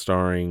Smith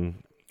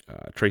starring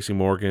Tracy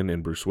Morgan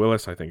and Bruce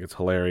Willis. I think it's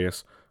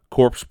hilarious.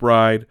 Corpse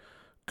Bride,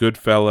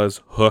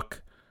 Goodfellas,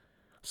 Hook,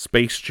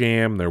 Space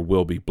Jam, There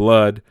Will Be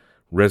Blood,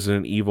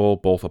 Resident Evil,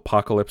 both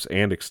Apocalypse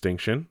and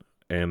Extinction,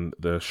 and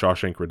The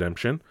Shawshank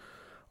Redemption.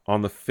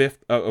 On the 5th,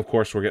 of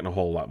course, we're getting a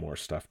whole lot more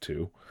stuff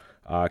too.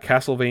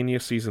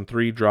 Castlevania Season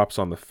 3 drops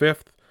on the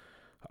 5th.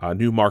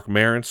 New Mark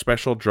Maron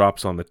special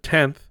drops on the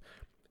 10th.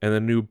 And the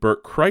new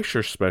Bert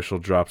Kreischer special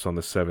drops on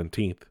the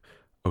 17th.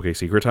 Okay,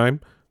 secret time.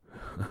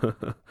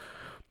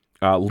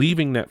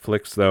 Leaving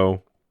Netflix,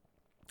 though,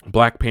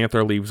 Black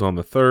Panther leaves on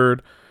the 3rd.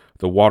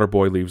 The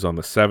Waterboy leaves on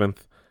the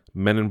 7th.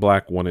 Men in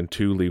Black 1 and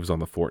 2 leaves on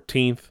the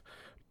 14th.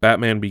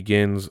 Batman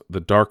Begins, The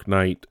Dark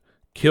Knight,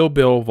 Kill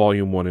Bill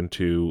Volume 1 and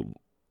 2,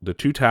 The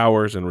Two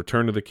Towers, and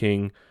Return of the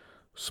King,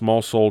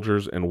 Small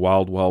Soldiers, and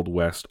Wild Wild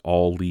West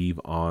all leave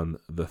on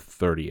the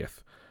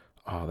 30th.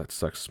 Oh, that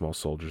sucks. Small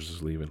Soldiers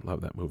is leaving.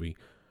 Love that movie.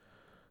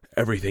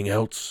 Everything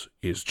else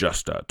is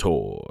just a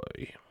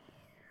toy.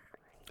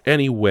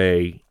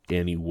 Anyway,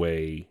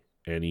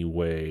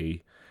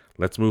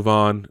 let's move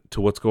on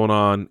to what's going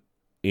on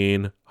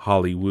in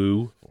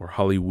Hollywood, or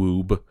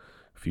Hollywoob.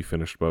 If you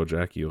finished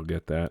BoJack, you'll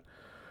get that.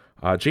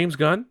 James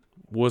Gunn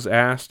was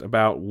asked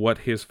about what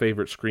his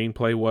favorite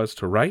screenplay was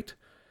to write,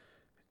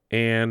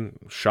 and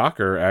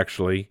shocker,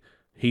 actually,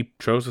 he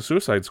chose The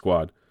Suicide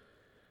Squad.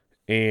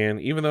 And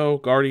even though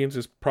Guardians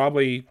is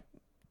probably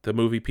the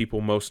movie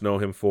people most know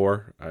him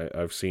for,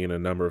 I've seen a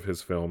number of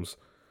his films.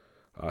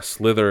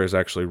 Slither is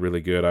actually really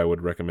good. I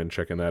would recommend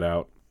checking that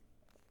out.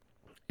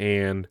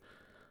 And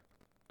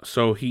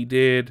so he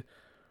did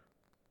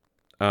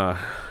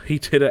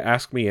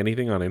Ask Me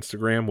Anything on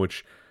Instagram,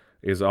 which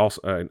is also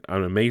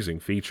an amazing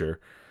feature.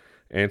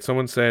 And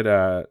someone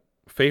said,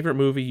 favorite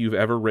movie you've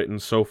ever written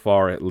so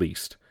far, at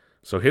least.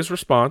 So his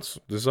response,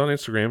 this is on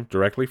Instagram,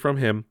 directly from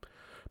him.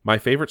 My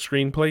favorite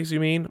screenplays, you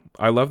mean?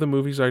 I love the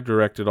movies I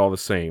directed all the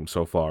same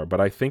so far, but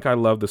I think I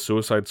love the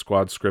Suicide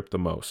Squad script the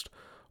most.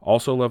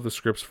 Also love the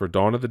scripts for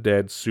Dawn of the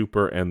Dead,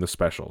 Super, and The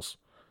Specials.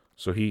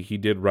 So he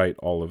did write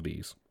all of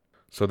these.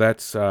 So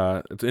that's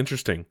it's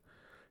interesting.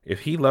 If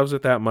he loves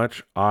it that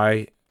much,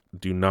 I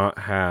do not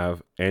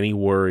have any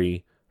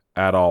worry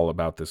at all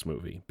about this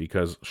movie,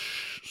 because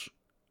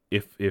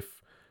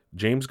if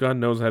James Gunn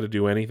knows how to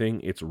do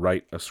anything, it's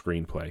write a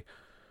screenplay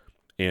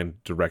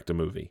and direct a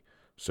movie.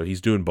 So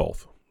he's doing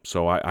both.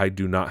 So I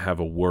do not have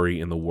a worry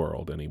in the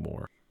world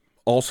anymore.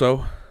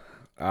 Also,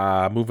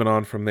 moving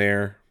on from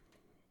there,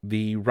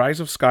 the Rise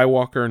of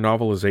Skywalker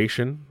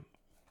novelization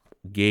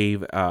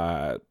gave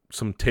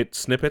some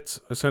snippets,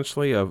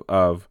 essentially,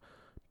 of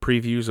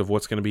previews of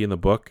what's going to be in the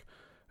book.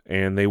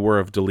 And they were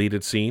of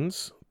deleted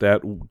scenes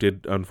that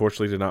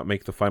unfortunately did not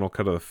make the final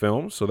cut of the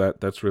film. So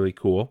that's really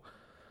cool.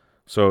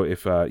 So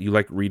if you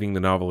like reading the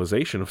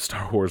novelization of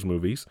Star Wars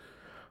movies.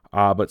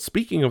 But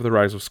speaking of the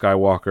Rise of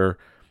Skywalker,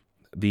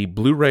 the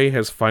Blu-ray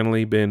has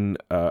finally been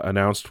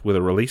announced with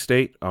a release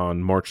date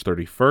on March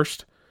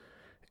 31st,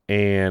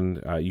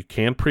 and you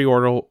can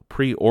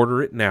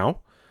pre-order it now,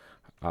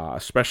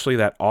 especially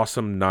that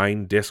awesome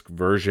 9-disc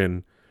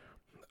version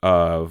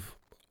of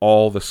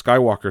all the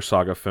Skywalker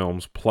Saga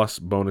films plus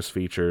bonus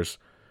features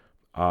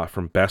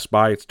from Best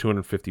Buy. It's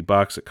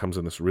 $250. It comes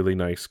in this really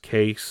nice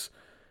case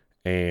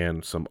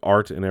and some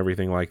art and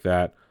everything like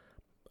that.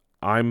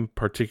 I'm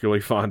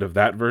particularly fond of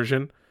that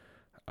version.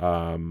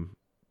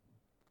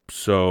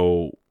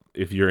 So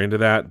if you're into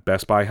that,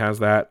 Best Buy has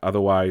that.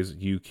 Otherwise,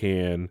 you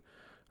can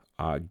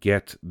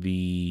get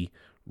the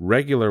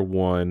regular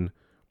one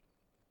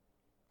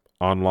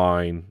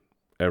online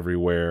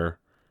everywhere.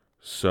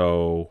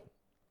 So,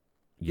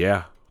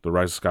 yeah, The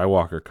Rise of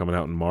Skywalker coming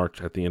out in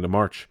March, at the end of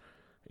March.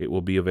 It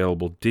will be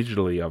available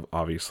digitally,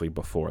 obviously,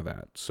 before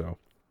that. So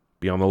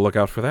be on the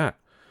lookout for that.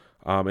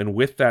 And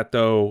with that,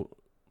 though,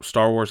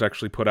 Star Wars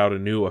actually put out a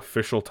new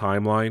official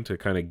timeline to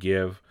kind of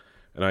give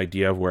an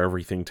idea of where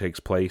everything takes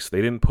place.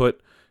 They didn't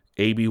put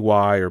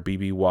ABY or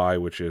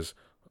BBY, which is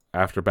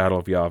after Battle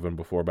of Yavin,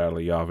 before Battle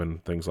of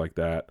Yavin, things like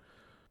that.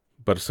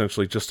 But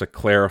essentially just to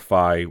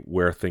clarify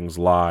where things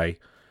lie.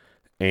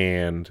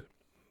 And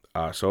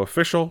so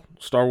official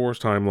Star Wars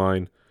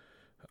timeline.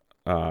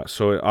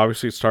 So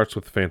obviously it starts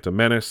with Phantom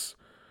Menace,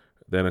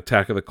 then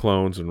Attack of the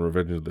Clones and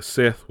Revenge of the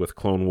Sith, with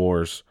Clone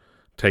Wars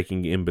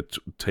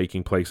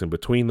taking place in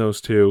between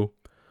those two.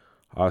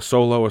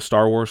 Solo, a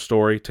Star Wars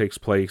story, takes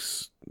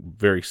place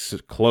very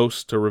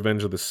close to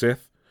Revenge of the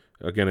Sith.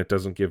 Again, it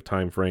doesn't give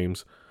time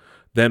frames.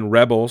 Then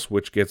Rebels,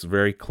 which gets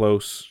very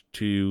close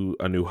to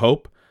A New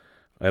Hope.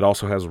 It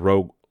also has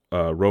Rogue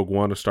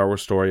One, a Star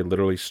Wars story,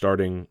 literally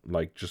starting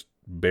like just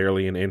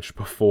barely an inch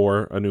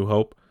before A New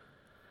Hope.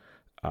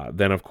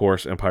 Then, of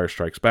course, Empire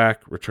Strikes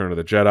Back, Return of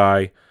the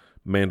Jedi,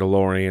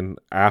 Mandalorian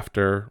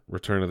after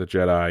Return of the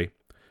Jedi.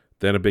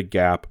 Then a big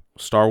gap,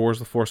 Star Wars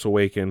The Force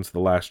Awakens, The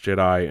Last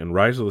Jedi, and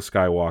Rise of the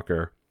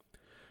Skywalker,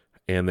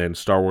 and then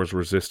Star Wars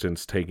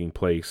Resistance taking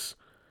place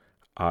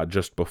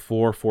just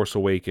before Force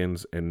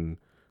Awakens and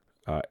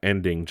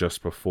ending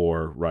just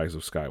before Rise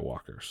of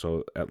Skywalker.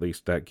 So at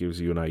least that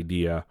gives you an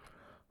idea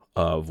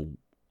of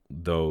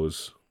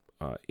those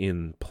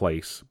in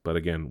place, but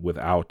again,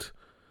 without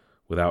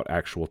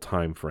actual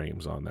time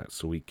frames on that,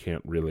 so we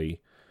can't really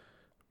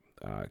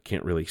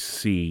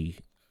see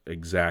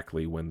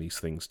exactly when these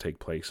things take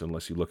place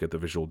unless you look at the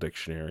visual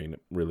dictionary, and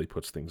it really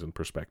puts things in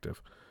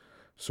perspective.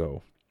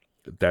 So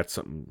that's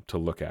something to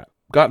look at.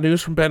 Got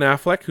news from Ben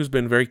Affleck, who's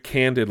been very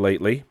candid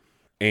lately,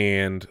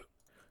 and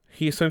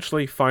he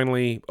essentially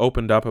finally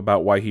opened up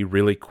about why he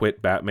really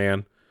quit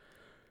Batman.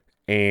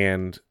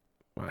 And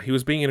he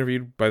was being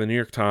interviewed by the New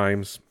York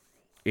Times,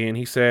 and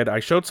he said, "I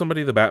showed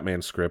somebody the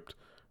Batman script.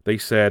 They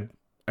said,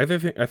 I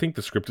think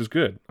the script is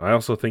good. I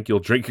also think you'll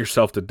drink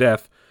yourself to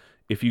death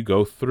if you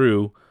go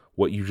through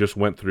what you just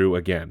went through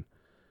again."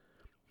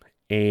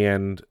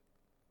 And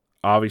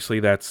obviously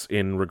that's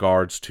in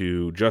regards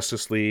to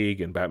Justice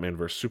League and Batman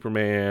vs.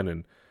 Superman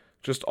and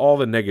just all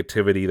the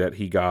negativity that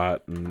he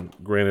got. And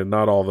granted,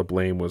 not all the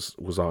blame was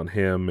on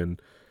him.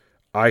 And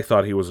I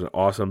thought he was an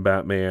awesome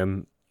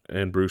Batman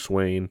and Bruce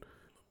Wayne.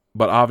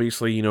 But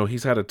obviously,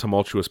 he's had a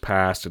tumultuous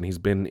past, and he's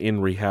been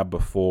in rehab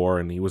before,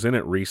 and he was in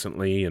it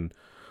recently. And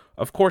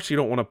of course, you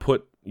don't want to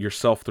put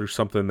yourself through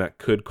something that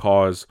could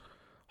cause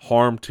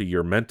harm to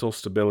your mental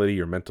stability,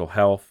 your mental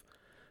health.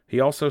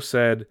 He also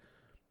said,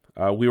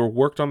 we were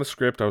worked on the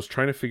script. I was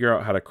trying to figure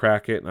out how to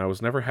crack it, and I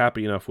was never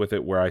happy enough with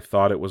it where I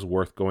thought it was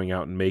worth going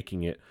out and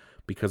making it,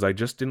 because I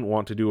just didn't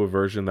want to do a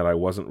version that I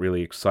wasn't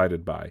really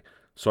excited by.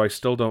 So I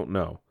still don't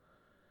know.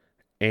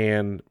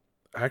 And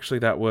actually,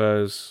 that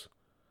was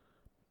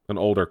an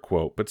older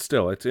quote, but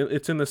still,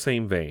 it's in the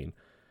same vein.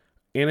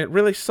 And it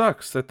really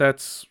sucks that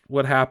that's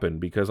what happened,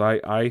 because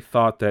I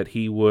thought that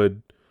he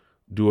would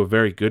do a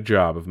very good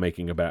job of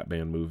making a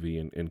Batman movie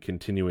and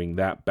continuing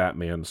that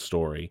Batman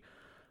story.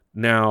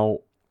 Now,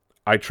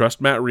 I trust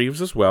Matt Reeves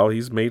as well.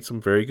 He's made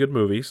some very good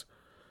movies,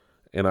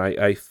 and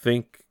I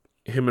think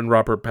him and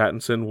Robert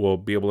Pattinson will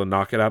be able to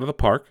knock it out of the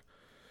park.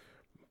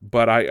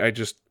 But I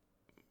just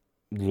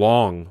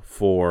long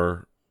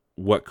for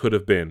what could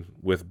have been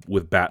with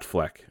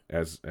Batfleck,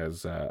 as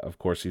of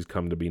course he's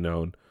come to be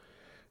known.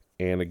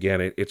 And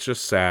again, it's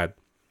just sad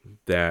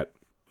that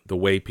the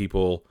way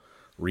people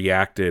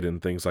reacted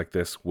and things like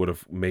this would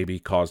have maybe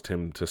caused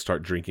him to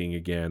start drinking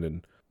again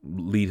and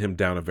lead him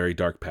down a very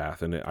dark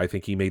path. And I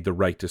think he made the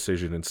right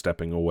decision in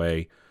stepping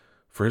away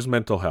for his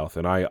mental health,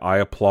 and I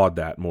applaud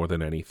that more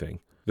than anything.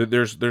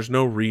 There's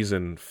no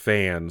reason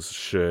fans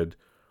should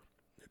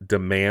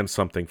demand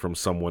something from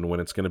someone when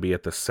it's going to be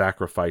at the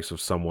sacrifice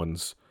of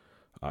someone's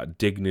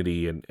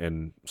dignity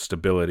and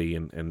stability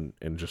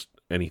and just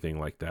anything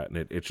like that. And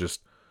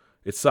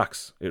it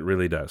sucks. It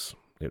really does.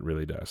 It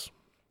really does.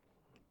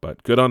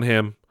 But good on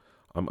him.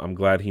 I'm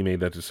glad he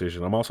made that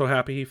decision. I'm also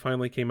happy he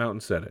finally came out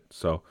and said it.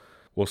 So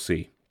we'll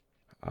see.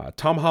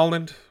 Tom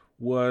Holland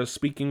was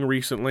speaking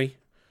recently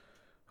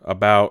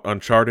about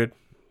Uncharted,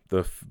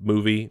 the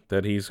movie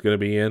that he's going to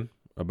be in,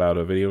 about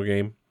a video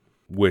game,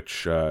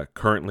 which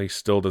currently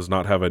still does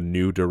not have a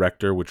new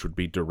director, which would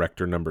be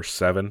director number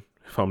 7,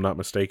 if I'm not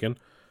mistaken.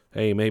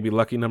 Hey, maybe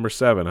lucky number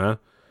 7, huh?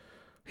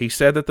 He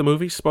said that the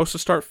movie's supposed to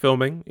start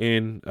filming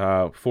in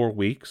 4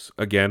 weeks.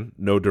 Again,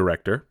 no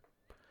director.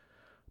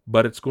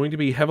 But it's going to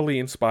be heavily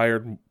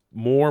inspired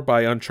more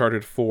by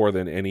Uncharted 4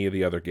 than any of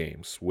the other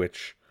games,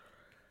 which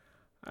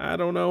I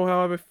don't know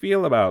how I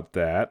feel about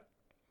that.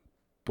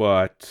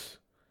 But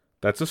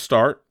that's a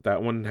start.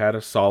 That one had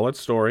a solid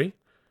story.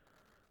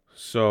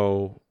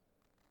 So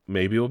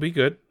maybe it'll be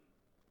good.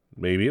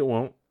 Maybe it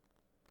won't.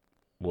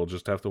 We'll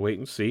just have to wait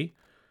and see.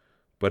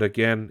 But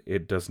again,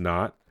 it does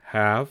not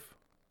have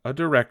a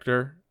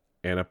director,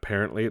 and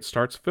apparently it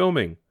starts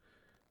filming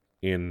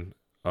in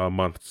a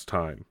month's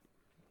time.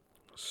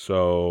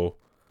 So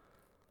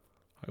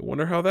I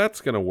wonder how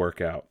that's going to work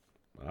out.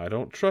 I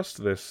don't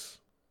trust this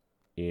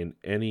in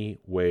any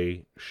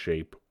way,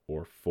 shape,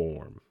 or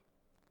form.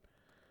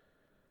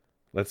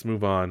 Let's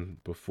move on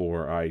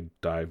before I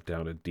dive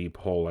down a deep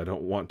hole I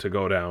don't want to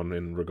go down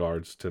in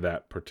regards to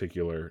that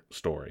particular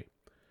story.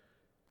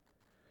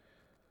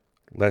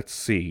 Let's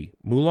see.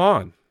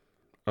 Mulan,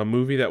 a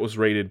movie that was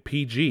rated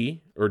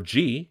PG, or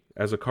G,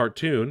 as a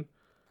cartoon,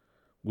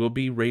 will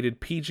be rated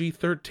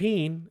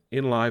PG-13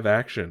 in live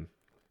action.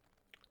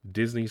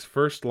 Disney's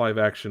first live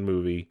action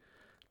movie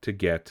to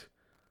get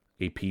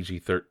a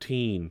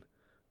PG-13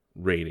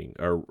 rating,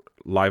 or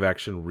live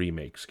action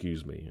remake,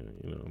 excuse me.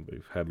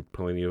 They've had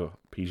plenty of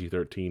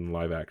PG-13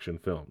 live action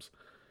films.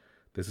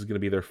 This is going to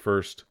be their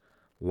first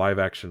live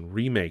action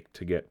remake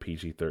to get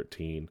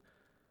PG-13,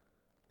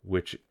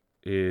 which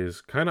is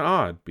kind of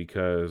odd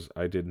because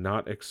I did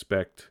not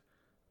expect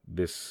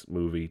this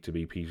movie to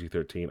be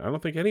PG-13. I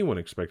don't think anyone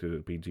expected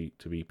it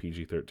to be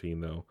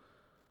PG-13 though.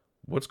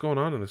 What's going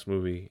on in this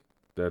movie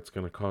that's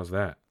going to cause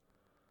that?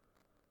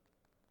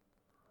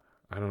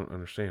 I don't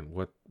understand.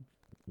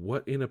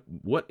 What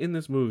in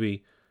this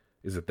movie,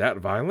 is it that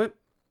violent?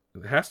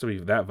 It has to be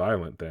that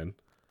violent then,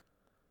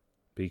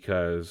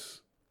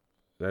 because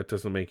that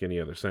doesn't make any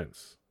other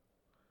sense.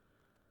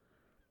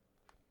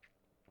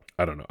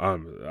 I don't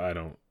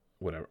know.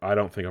 Whatever. I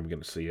don't think I'm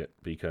going to see it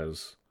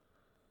because,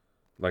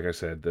 like I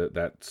said,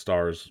 that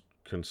star's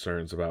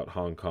concerns about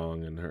Hong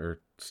Kong and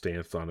her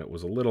stance on it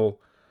was a little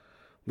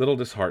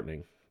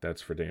disheartening.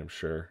 That's for damn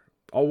sure.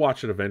 I'll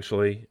watch it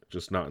eventually,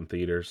 just not in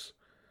theaters.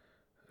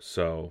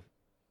 So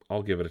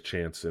I'll give it a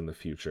chance in the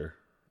future.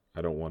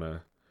 I don't want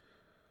to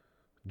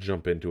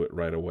jump into it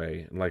right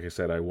away. And like I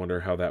said, I wonder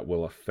how that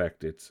will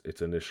affect its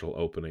initial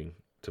opening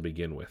to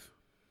begin with.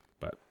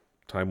 But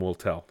time will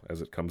tell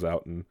as it comes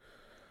out in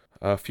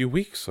a few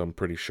weeks, I'm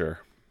pretty sure.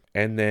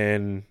 And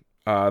then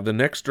the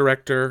next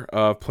director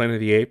of Planet of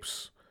the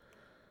Apes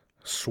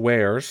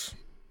swears,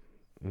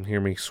 and hear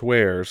me,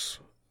 swears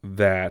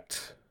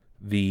that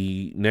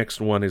the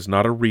next one is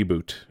not a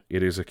reboot.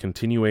 It is a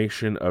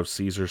continuation of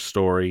Caesar's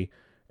story,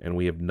 and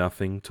we have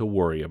nothing to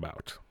worry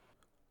about.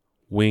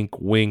 Wink,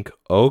 wink.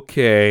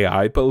 Okay,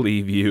 I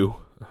believe you.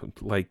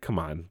 Like, come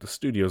on. The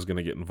studio's going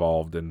to get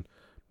involved and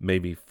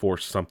maybe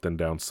force something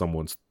down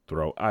someone's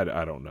throat. I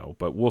don't know,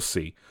 but we'll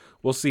see.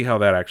 We'll see how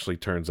that actually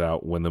turns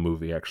out when the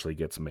movie actually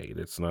gets made.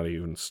 It's not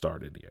even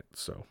started yet,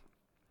 so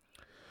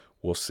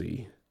we'll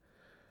see.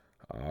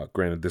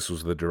 Granted, this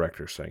was the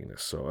director saying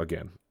this, so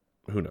again,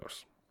 who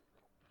knows?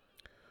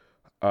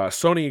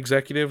 Sony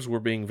executives were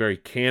being very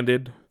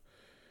candid.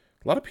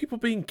 A lot of people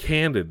being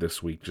candid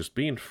this week, just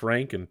being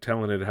frank and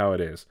telling it how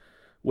it is.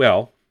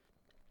 Well,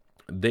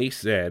 they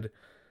said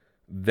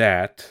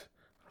that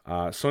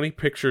Sony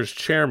Pictures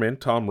chairman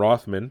Tom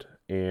Rothman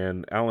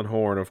and Alan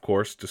Horn, of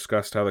course,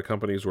 discussed how the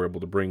companies were able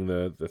to bring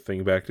the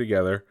thing back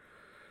together.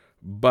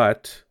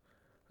 But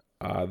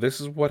this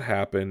is what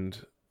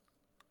happened.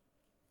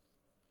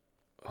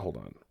 Hold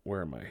on,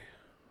 where am I?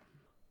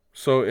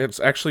 So it's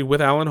actually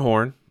with Alan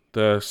Horn,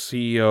 the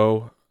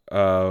CEO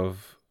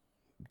of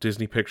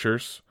Disney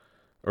Pictures,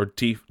 or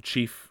chief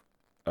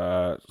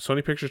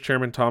Sony Pictures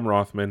chairman Tom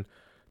Rothman,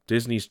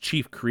 Disney's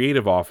chief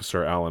creative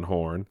officer Alan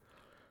Horn,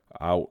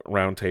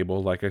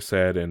 roundtable, like I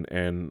said,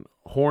 and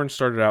Horn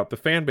started out the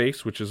fan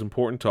base, which is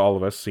important to all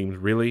of us, seems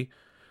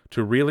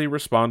to really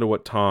respond to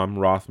what Tom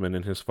Rothman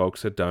and his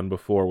folks had done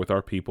before with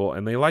our people,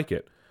 and they like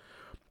it.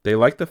 They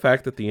like the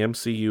fact that the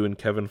MCU and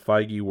Kevin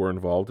Feige were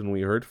involved, and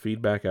we heard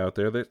feedback out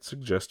there that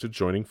suggested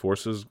joining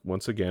forces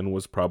once again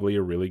was probably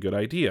a really good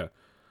idea.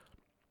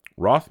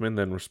 Rothman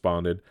then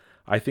responded,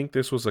 I think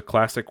this was a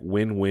classic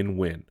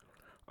win-win-win.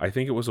 I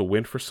think it was a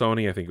win for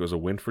Sony, I think it was a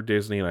win for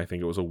Disney, and I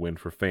think it was a win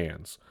for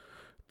fans.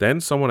 Then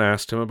someone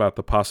asked him about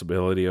the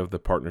possibility of the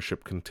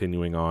partnership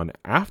continuing on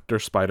after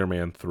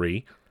Spider-Man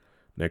 3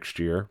 next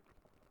year,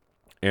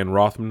 and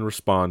Rothman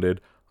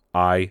responded,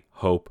 I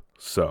hope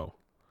so.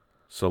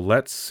 So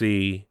let's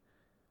see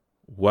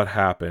what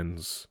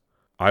happens.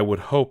 I would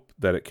hope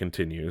that it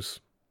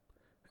continues,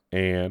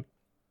 and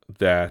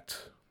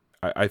that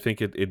I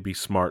think it'd be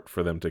smart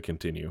for them to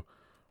continue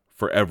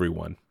for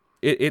everyone.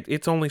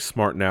 It's only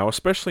smart now,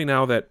 especially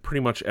now that pretty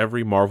much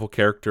every Marvel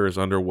character is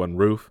under one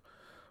roof,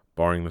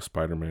 barring the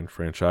Spider-Man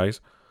franchise.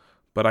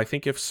 But I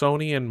think if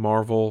Sony and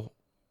Marvel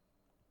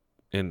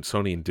and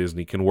Sony and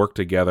Disney can work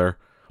together,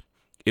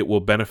 it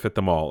will benefit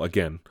them all.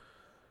 Again,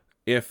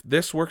 if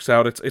this works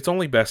out, it's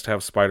only best to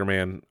have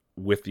Spider-Man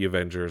with the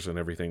Avengers and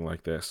everything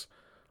like this.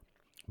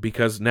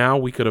 Because now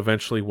we could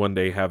eventually one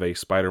day have a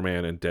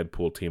Spider-Man and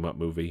Deadpool team-up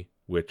movie,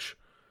 which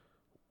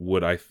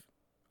would, I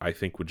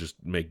think, would just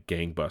make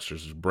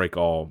gangbusters, just break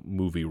all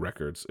movie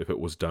records if it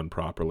was done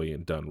properly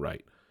and done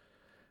right.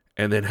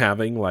 And then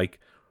having, like,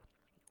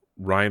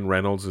 Ryan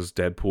Reynolds as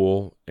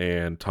Deadpool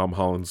and Tom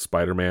Holland's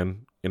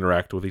Spider-Man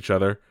interact with each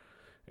other,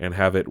 and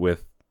have it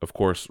with, of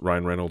course,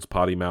 Ryan Reynolds'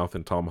 potty mouth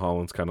and Tom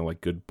Holland's kind of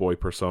like good boy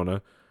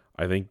persona.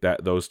 I think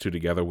that those two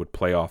together would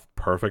play off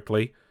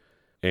perfectly.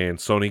 And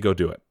Sony, go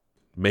do it.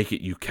 Make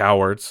it, you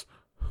cowards.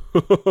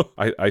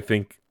 I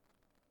think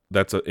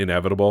that's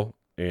inevitable,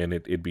 and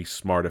it'd be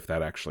smart if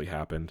that actually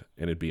happened,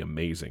 and it'd be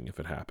amazing if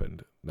it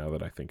happened, now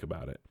that I think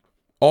about it.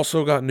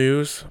 Also got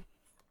news.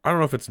 I don't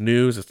know if it's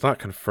news. It's not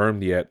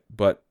confirmed yet,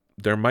 but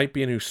there might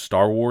be a new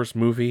Star Wars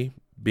movie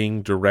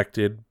being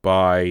directed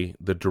by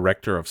the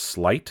director of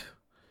Slight.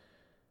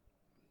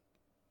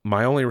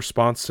 My only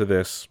response to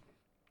this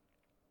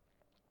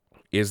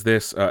is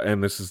this,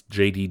 and this is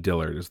J.D.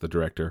 Dillard is the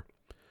director.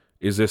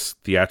 Is this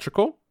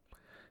theatrical?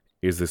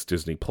 Is this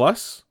Disney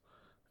Plus?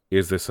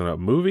 Is this a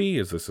movie?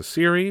 Is this a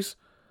series?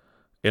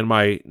 And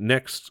my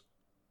next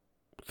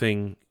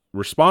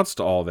response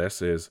to all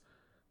this is,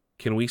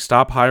 can we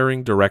stop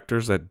hiring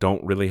directors that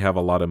don't really have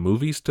a lot of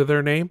movies to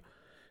their name?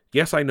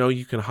 Yes, I know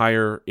you can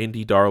hire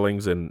indie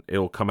darlings and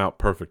it'll come out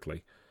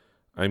perfectly.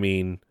 I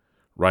mean,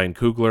 Ryan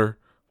Coogler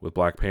with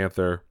Black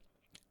Panther,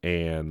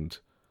 and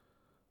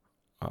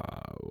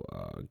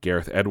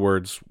Gareth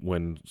Edwards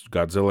when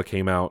Godzilla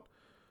came out,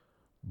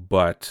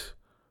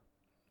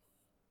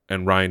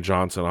 and Rian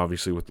Johnson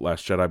obviously with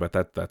Last Jedi, but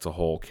that's a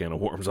whole can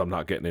of worms I'm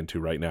not getting into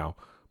right now.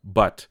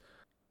 But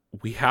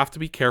we have to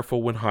be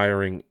careful when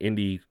hiring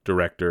indie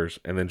directors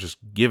and then just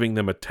giving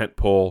them a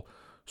tentpole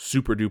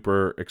super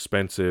duper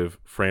expensive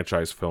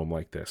franchise film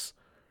like this.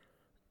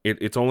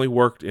 It's only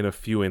worked in a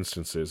few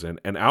instances, and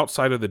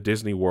outside of the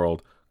Disney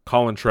world,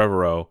 Colin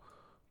Trevorrow,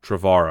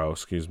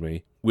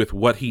 with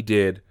what he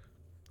did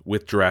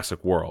with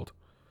Jurassic World.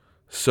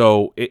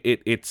 So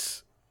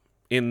it's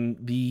in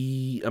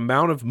the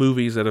amount of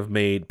movies that have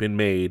been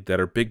made that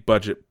are big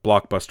budget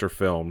blockbuster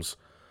films,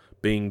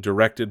 being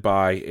directed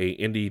by a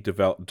indie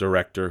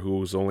director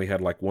who's only had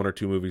like 1 or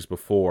 2 movies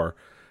before,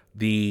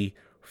 the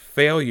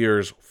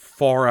failures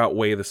far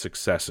outweigh the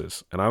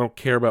successes. And I don't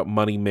care about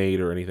money made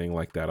or anything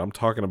like that. I'm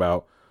talking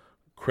about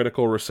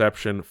critical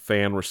reception,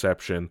 fan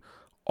reception,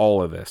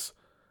 all of this.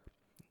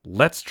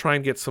 Let's try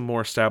and get some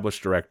more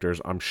established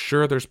directors. I'm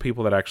sure there's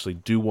people that actually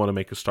do want to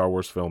make a Star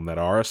Wars film that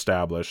are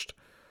established.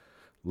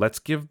 Let's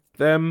give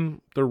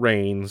them the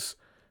reins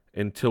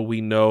until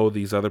we know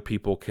these other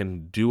people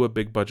can do a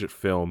big budget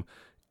film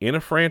in a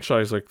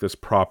franchise like this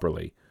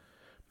properly.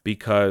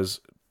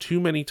 Because too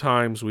many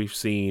times we've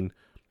seen,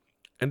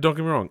 and don't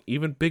get me wrong,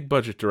 even big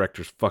budget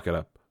directors fuck it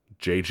up.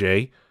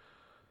 JJ.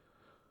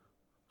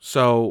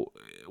 So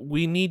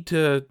we need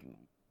to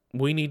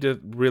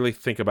really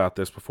think about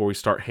this before we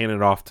start handing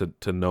it off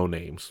to no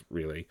names,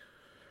 really.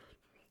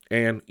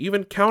 And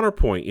even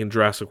Counterpoint in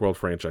Jurassic World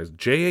franchise,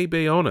 J.A.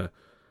 Bayona,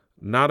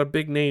 not a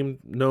big name,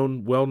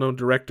 well-known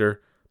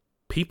director.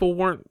 People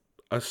weren't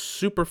a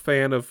super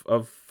fan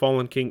of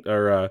Fallen King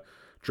or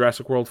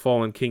Jurassic World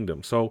Fallen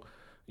Kingdom. So,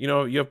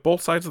 you have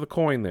both sides of the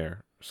coin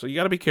there. So you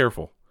got to be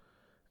careful.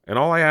 And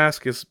all I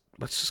ask is,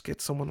 let's just get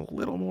someone a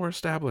little more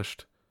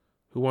established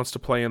who wants to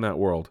play in that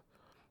world.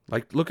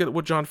 Like, look at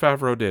what Jon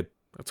Favreau did.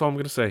 That's all I'm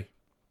going to say.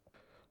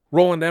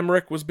 Roland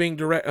Emmerich was being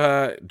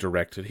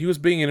directed. He was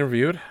being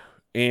interviewed,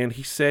 and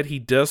he said he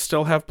does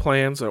still have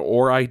plans,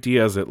 or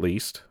ideas at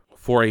least,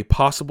 for a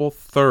possible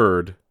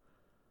third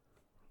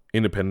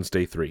Independence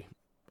Day 3.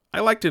 I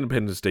liked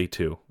Independence Day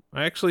 2.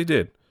 I actually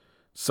did.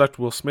 Sucked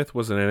Will Smith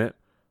wasn't in it.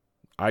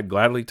 I'd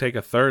gladly take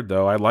a third,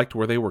 though. I liked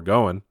where they were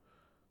going.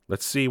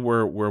 Let's see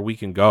where we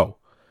can go.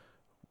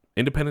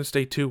 Independence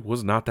Day 2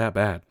 was not that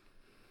bad.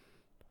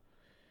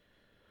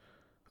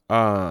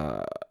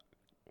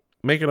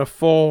 Making a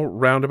full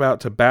roundabout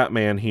to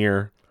Batman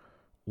here.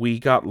 We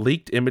got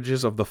leaked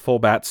images of the full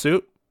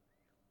Batsuit.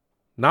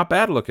 Not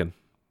bad looking.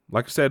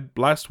 Like I said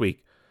last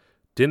week.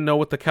 Didn't know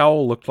what the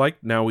cowl looked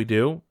like. Now we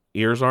do.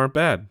 Ears aren't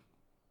bad.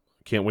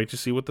 Can't wait to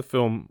see what the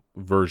film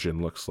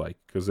version looks like.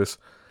 Because I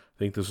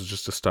think this was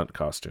just a stunt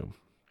costume.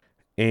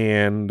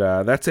 And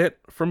that's it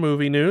for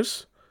movie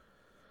news.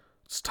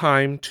 It's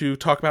time to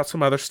talk about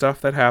some other stuff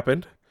that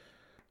happened.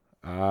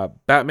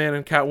 Batman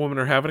and Catwoman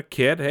are having a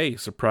kid. Hey,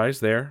 surprise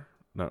there.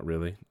 Not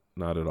really.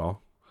 Not at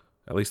all.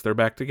 At least they're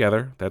back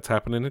together. That's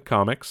happening in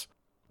comics.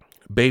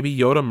 Baby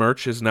Yoda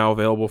merch is now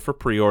available for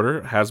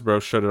pre-order.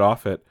 Hasbro showed it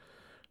off at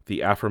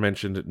the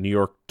aforementioned New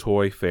York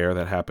Toy Fair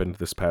that happened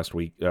this past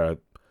weekend.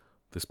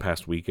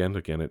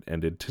 Again, it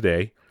ended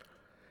today.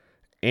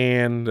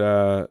 And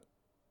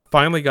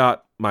finally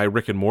got my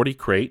Rick and Morty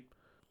crate.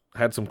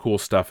 Had some cool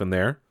stuff in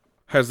there.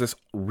 Has this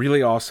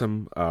really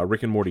awesome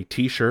Rick and Morty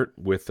t-shirt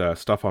with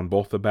stuff on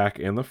both the back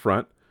and the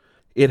front.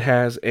 It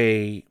has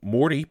a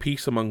Morty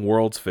Peace Among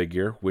Worlds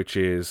figure, which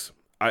is...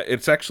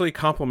 it's actually a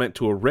compliment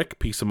to a Rick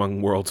Peace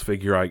Among Worlds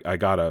figure I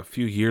got a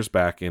few years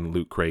back in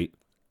Loot Crate.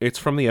 It's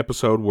from the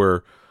episode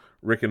where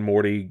Rick and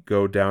Morty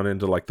go down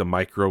into like the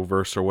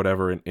microverse or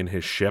whatever in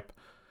his ship.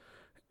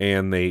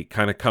 And they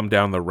kind of come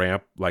down the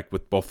ramp like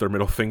with both their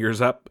middle fingers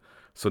up.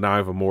 So now I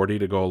have a Morty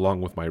to go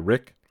along with my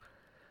Rick.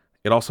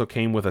 It also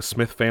came with a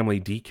Smith family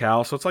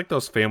decal. So it's like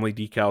those family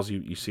decals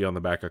you see on the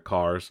back of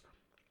cars.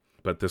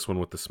 But this one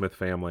with the Smith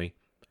family.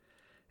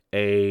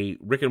 A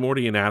Rick and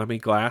Morty anatomy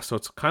glass. So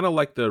it's kind of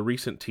like the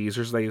recent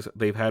teasers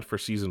they've had for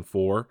season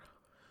 4.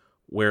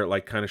 Where it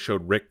like kind of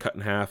showed Rick cut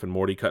in half and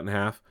Morty cut in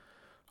half.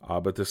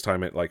 But this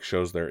time it like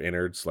shows their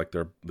innards, like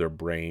their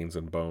brains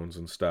and bones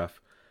and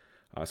stuff.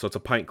 So it's a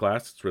pint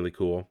glass. It's really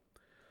cool.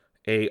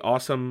 A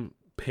awesome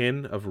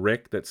pin of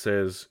Rick that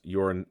says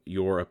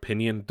your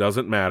opinion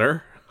doesn't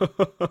matter.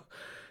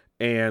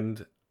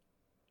 And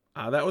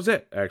that was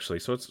it, actually.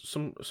 So it's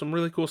some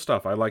really cool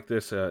stuff. I like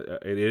this.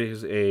 It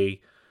is a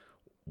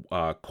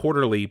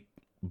quarterly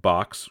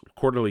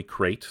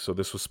crate. So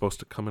this was supposed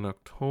to come in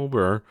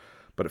October,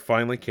 but it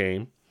finally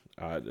came.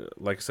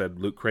 Like I said,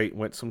 Loot Crate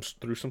went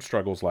through some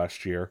struggles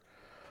last year.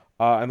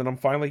 And then I'm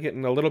finally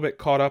getting a little bit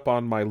caught up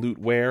on my Loot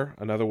Wear.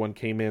 Another one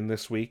came in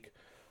this week.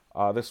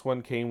 This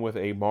one came with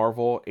a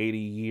Marvel 80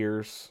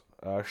 Years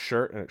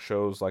shirt, and it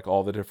shows like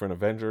all the different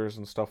Avengers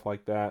and stuff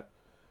like that.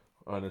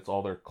 And it's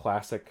all their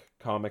classic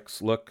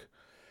comics look.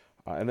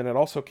 And then it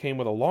also came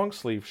with a long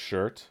sleeve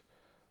shirt,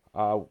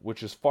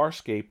 which is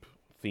Farscape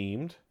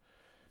themed.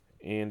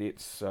 And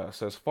it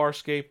says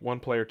Farscape, 1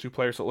 player, 2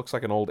 player. So it looks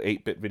like an old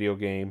 8-bit video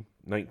game,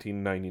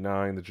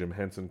 1999, the Jim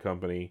Henson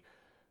Company.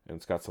 And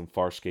it's got some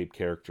Farscape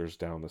characters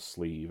down the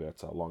sleeve.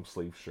 That's a long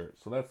sleeve shirt.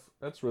 So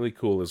that's really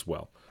cool as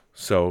well.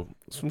 So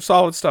some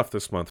solid stuff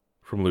this month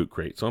from Loot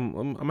Crate. So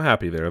I'm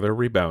happy there. They're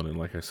rebounding,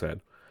 like I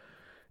said.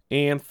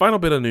 And final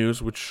bit of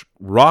news, which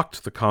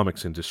rocked the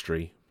comics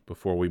industry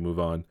before we move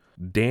on.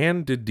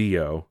 Dan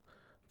DiDio,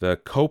 the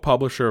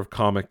co-publisher of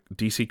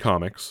DC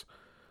Comics,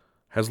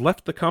 has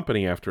left the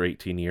company after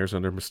 18 years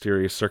under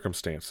mysterious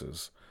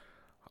circumstances.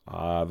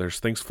 There's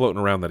things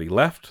floating around that he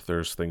left.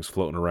 There's things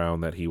floating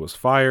around that he was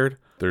fired.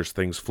 There's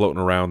things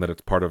floating around that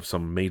it's part of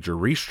some major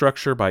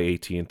restructure by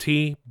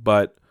AT&T.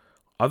 But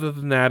other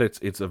than that,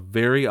 it's a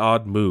very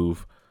odd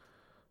move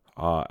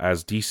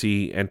as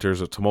DC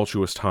enters a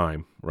tumultuous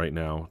time right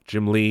now.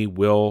 Jim Lee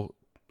will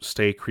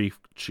stay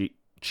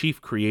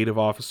chief creative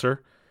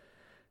officer,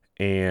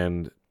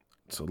 and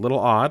it's a little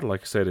odd.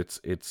 Like I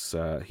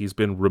said, he's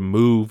been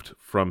removed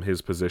from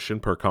his position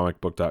per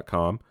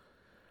comicbook.com.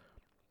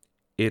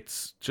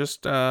 It's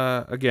just,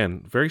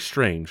 again, very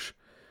strange.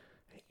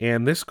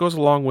 And this goes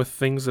along with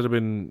things that have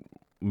been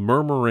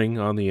murmuring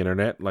on the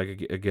internet.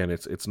 Like, again,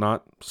 it's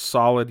not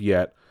solid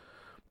yet,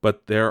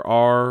 but there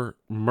are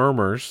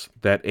murmurs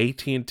that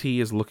AT&T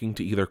is looking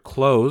to either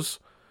close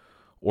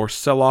or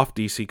sell off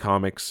DC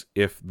Comics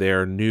if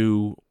their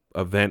new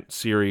event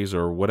series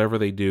or whatever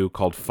they do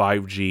called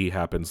 5G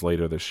happens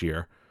later this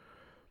year.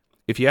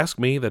 If you ask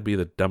me, that'd be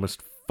the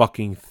dumbest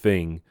fucking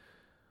thing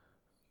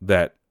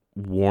that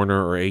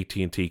Warner or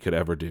AT&T could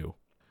ever do,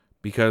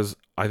 because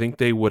I think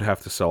they would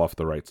have to sell off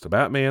the rights to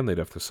Batman, they'd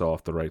have to sell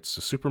off the rights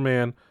to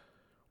Superman,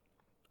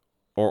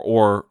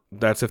 or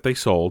that's if they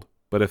sold,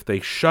 but if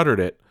they shuttered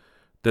it,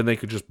 then they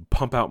could just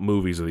pump out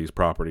movies of these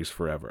properties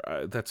forever.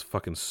 That's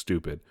fucking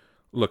stupid.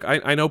 Look,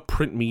 I know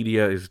print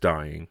media is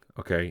dying,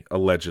 okay,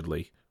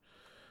 allegedly.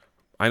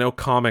 I know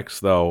comics,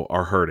 though,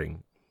 are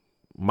hurting.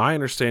 My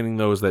understanding,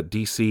 though, is that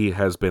DC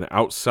has been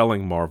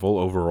outselling Marvel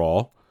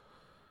overall.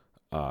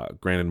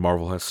 Granted,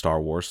 Marvel has Star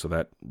Wars, so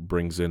that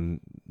brings in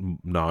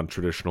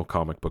non-traditional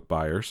comic book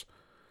buyers.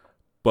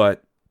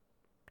 But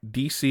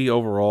DC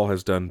overall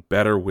has done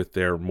better with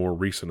their more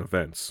recent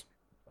events.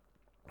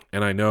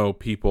 And I know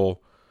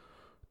people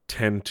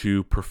tend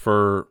to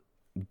prefer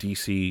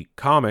DC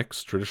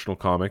comics, traditional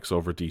comics,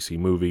 over DC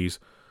movies,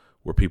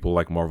 where people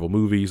like Marvel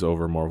movies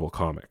over Marvel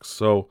comics.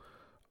 So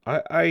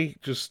I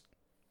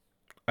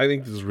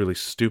think this is really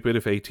stupid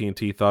if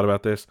AT&T thought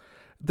about this.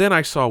 Then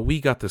I saw We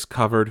Got This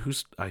Covered,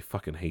 I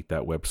fucking hate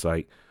that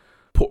website,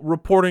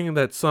 reporting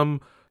that some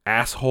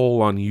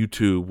asshole on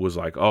YouTube was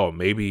like, oh,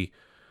 maybe,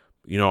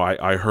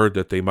 I heard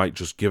that they might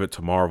just give it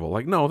to Marvel.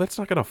 Like, no, that's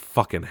not going to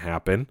fucking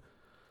happen.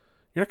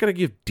 You're not going to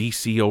give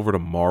DC over to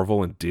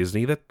Marvel and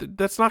Disney.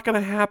 That's not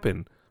going to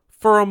happen.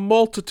 For a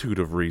multitude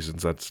of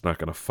reasons, that's not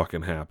going to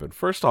fucking happen.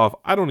 First off,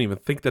 I don't even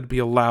think that'd be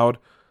allowed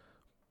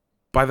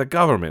by the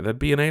government. That'd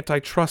be an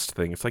antitrust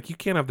thing. It's like you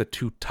can't have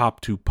the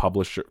top two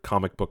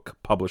comic book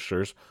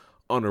publishers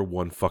under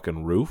one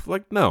fucking roof.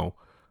 Like, no,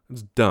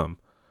 it's dumb.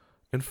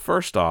 And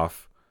first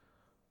off,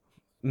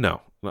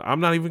 no, I'm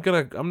not even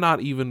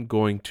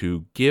going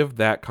to give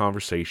that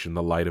conversation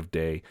the light of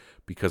day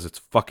because it's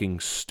fucking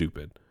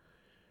stupid.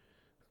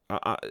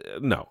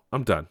 No,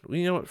 I'm done.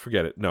 You know what?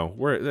 Forget it. No,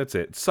 that's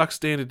it. It sucks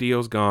Dan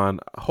DiDio's gone.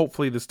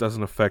 Hopefully this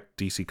doesn't affect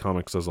DC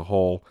Comics as a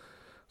whole.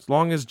 As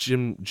long as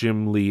Jim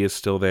Lee is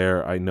still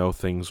there, I know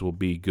things will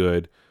be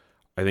good.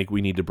 I think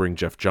we need to bring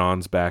Jeff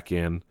Johns back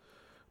in.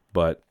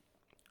 But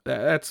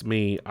that's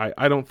me.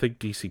 I don't think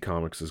DC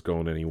Comics is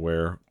going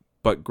anywhere.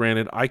 But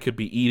granted, I could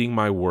be eating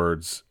my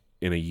words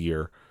in a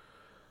year.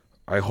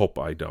 I hope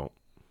I don't.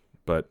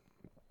 But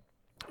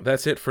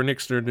that's it for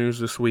Nick's Nerd News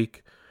this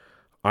week.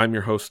 I'm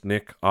your host,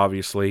 Nick,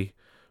 obviously.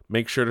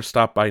 Make sure to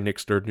stop by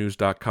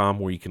nicksnerdnews.com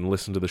where you can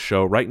listen to the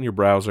show right in your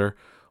browser,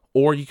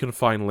 or you can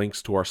find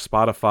links to our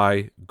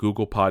Spotify,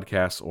 Google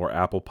Podcasts, or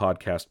Apple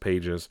Podcast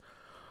pages.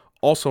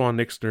 Also on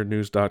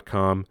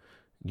nicksnerdnews.com,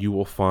 you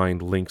will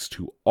find links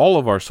to all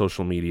of our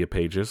social media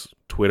pages,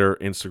 Twitter,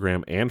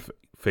 Instagram, and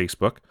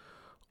Facebook.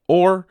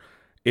 Or,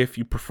 if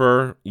you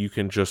prefer, you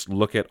can just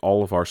look at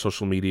all of our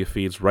social media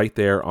feeds right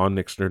there on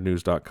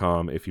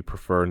nicksnerdnews.com if you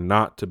prefer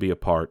not to be a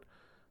part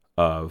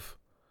of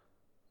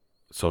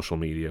social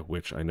media,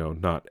 which I know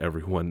not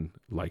everyone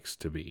likes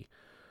to be.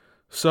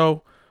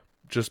 So,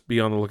 just be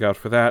on the lookout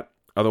for that.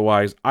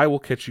 Otherwise, I will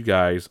catch you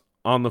guys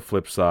on the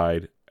flip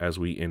side as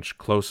we inch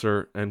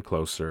closer and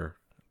closer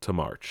to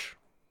March.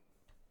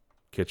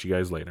 Catch you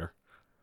guys later.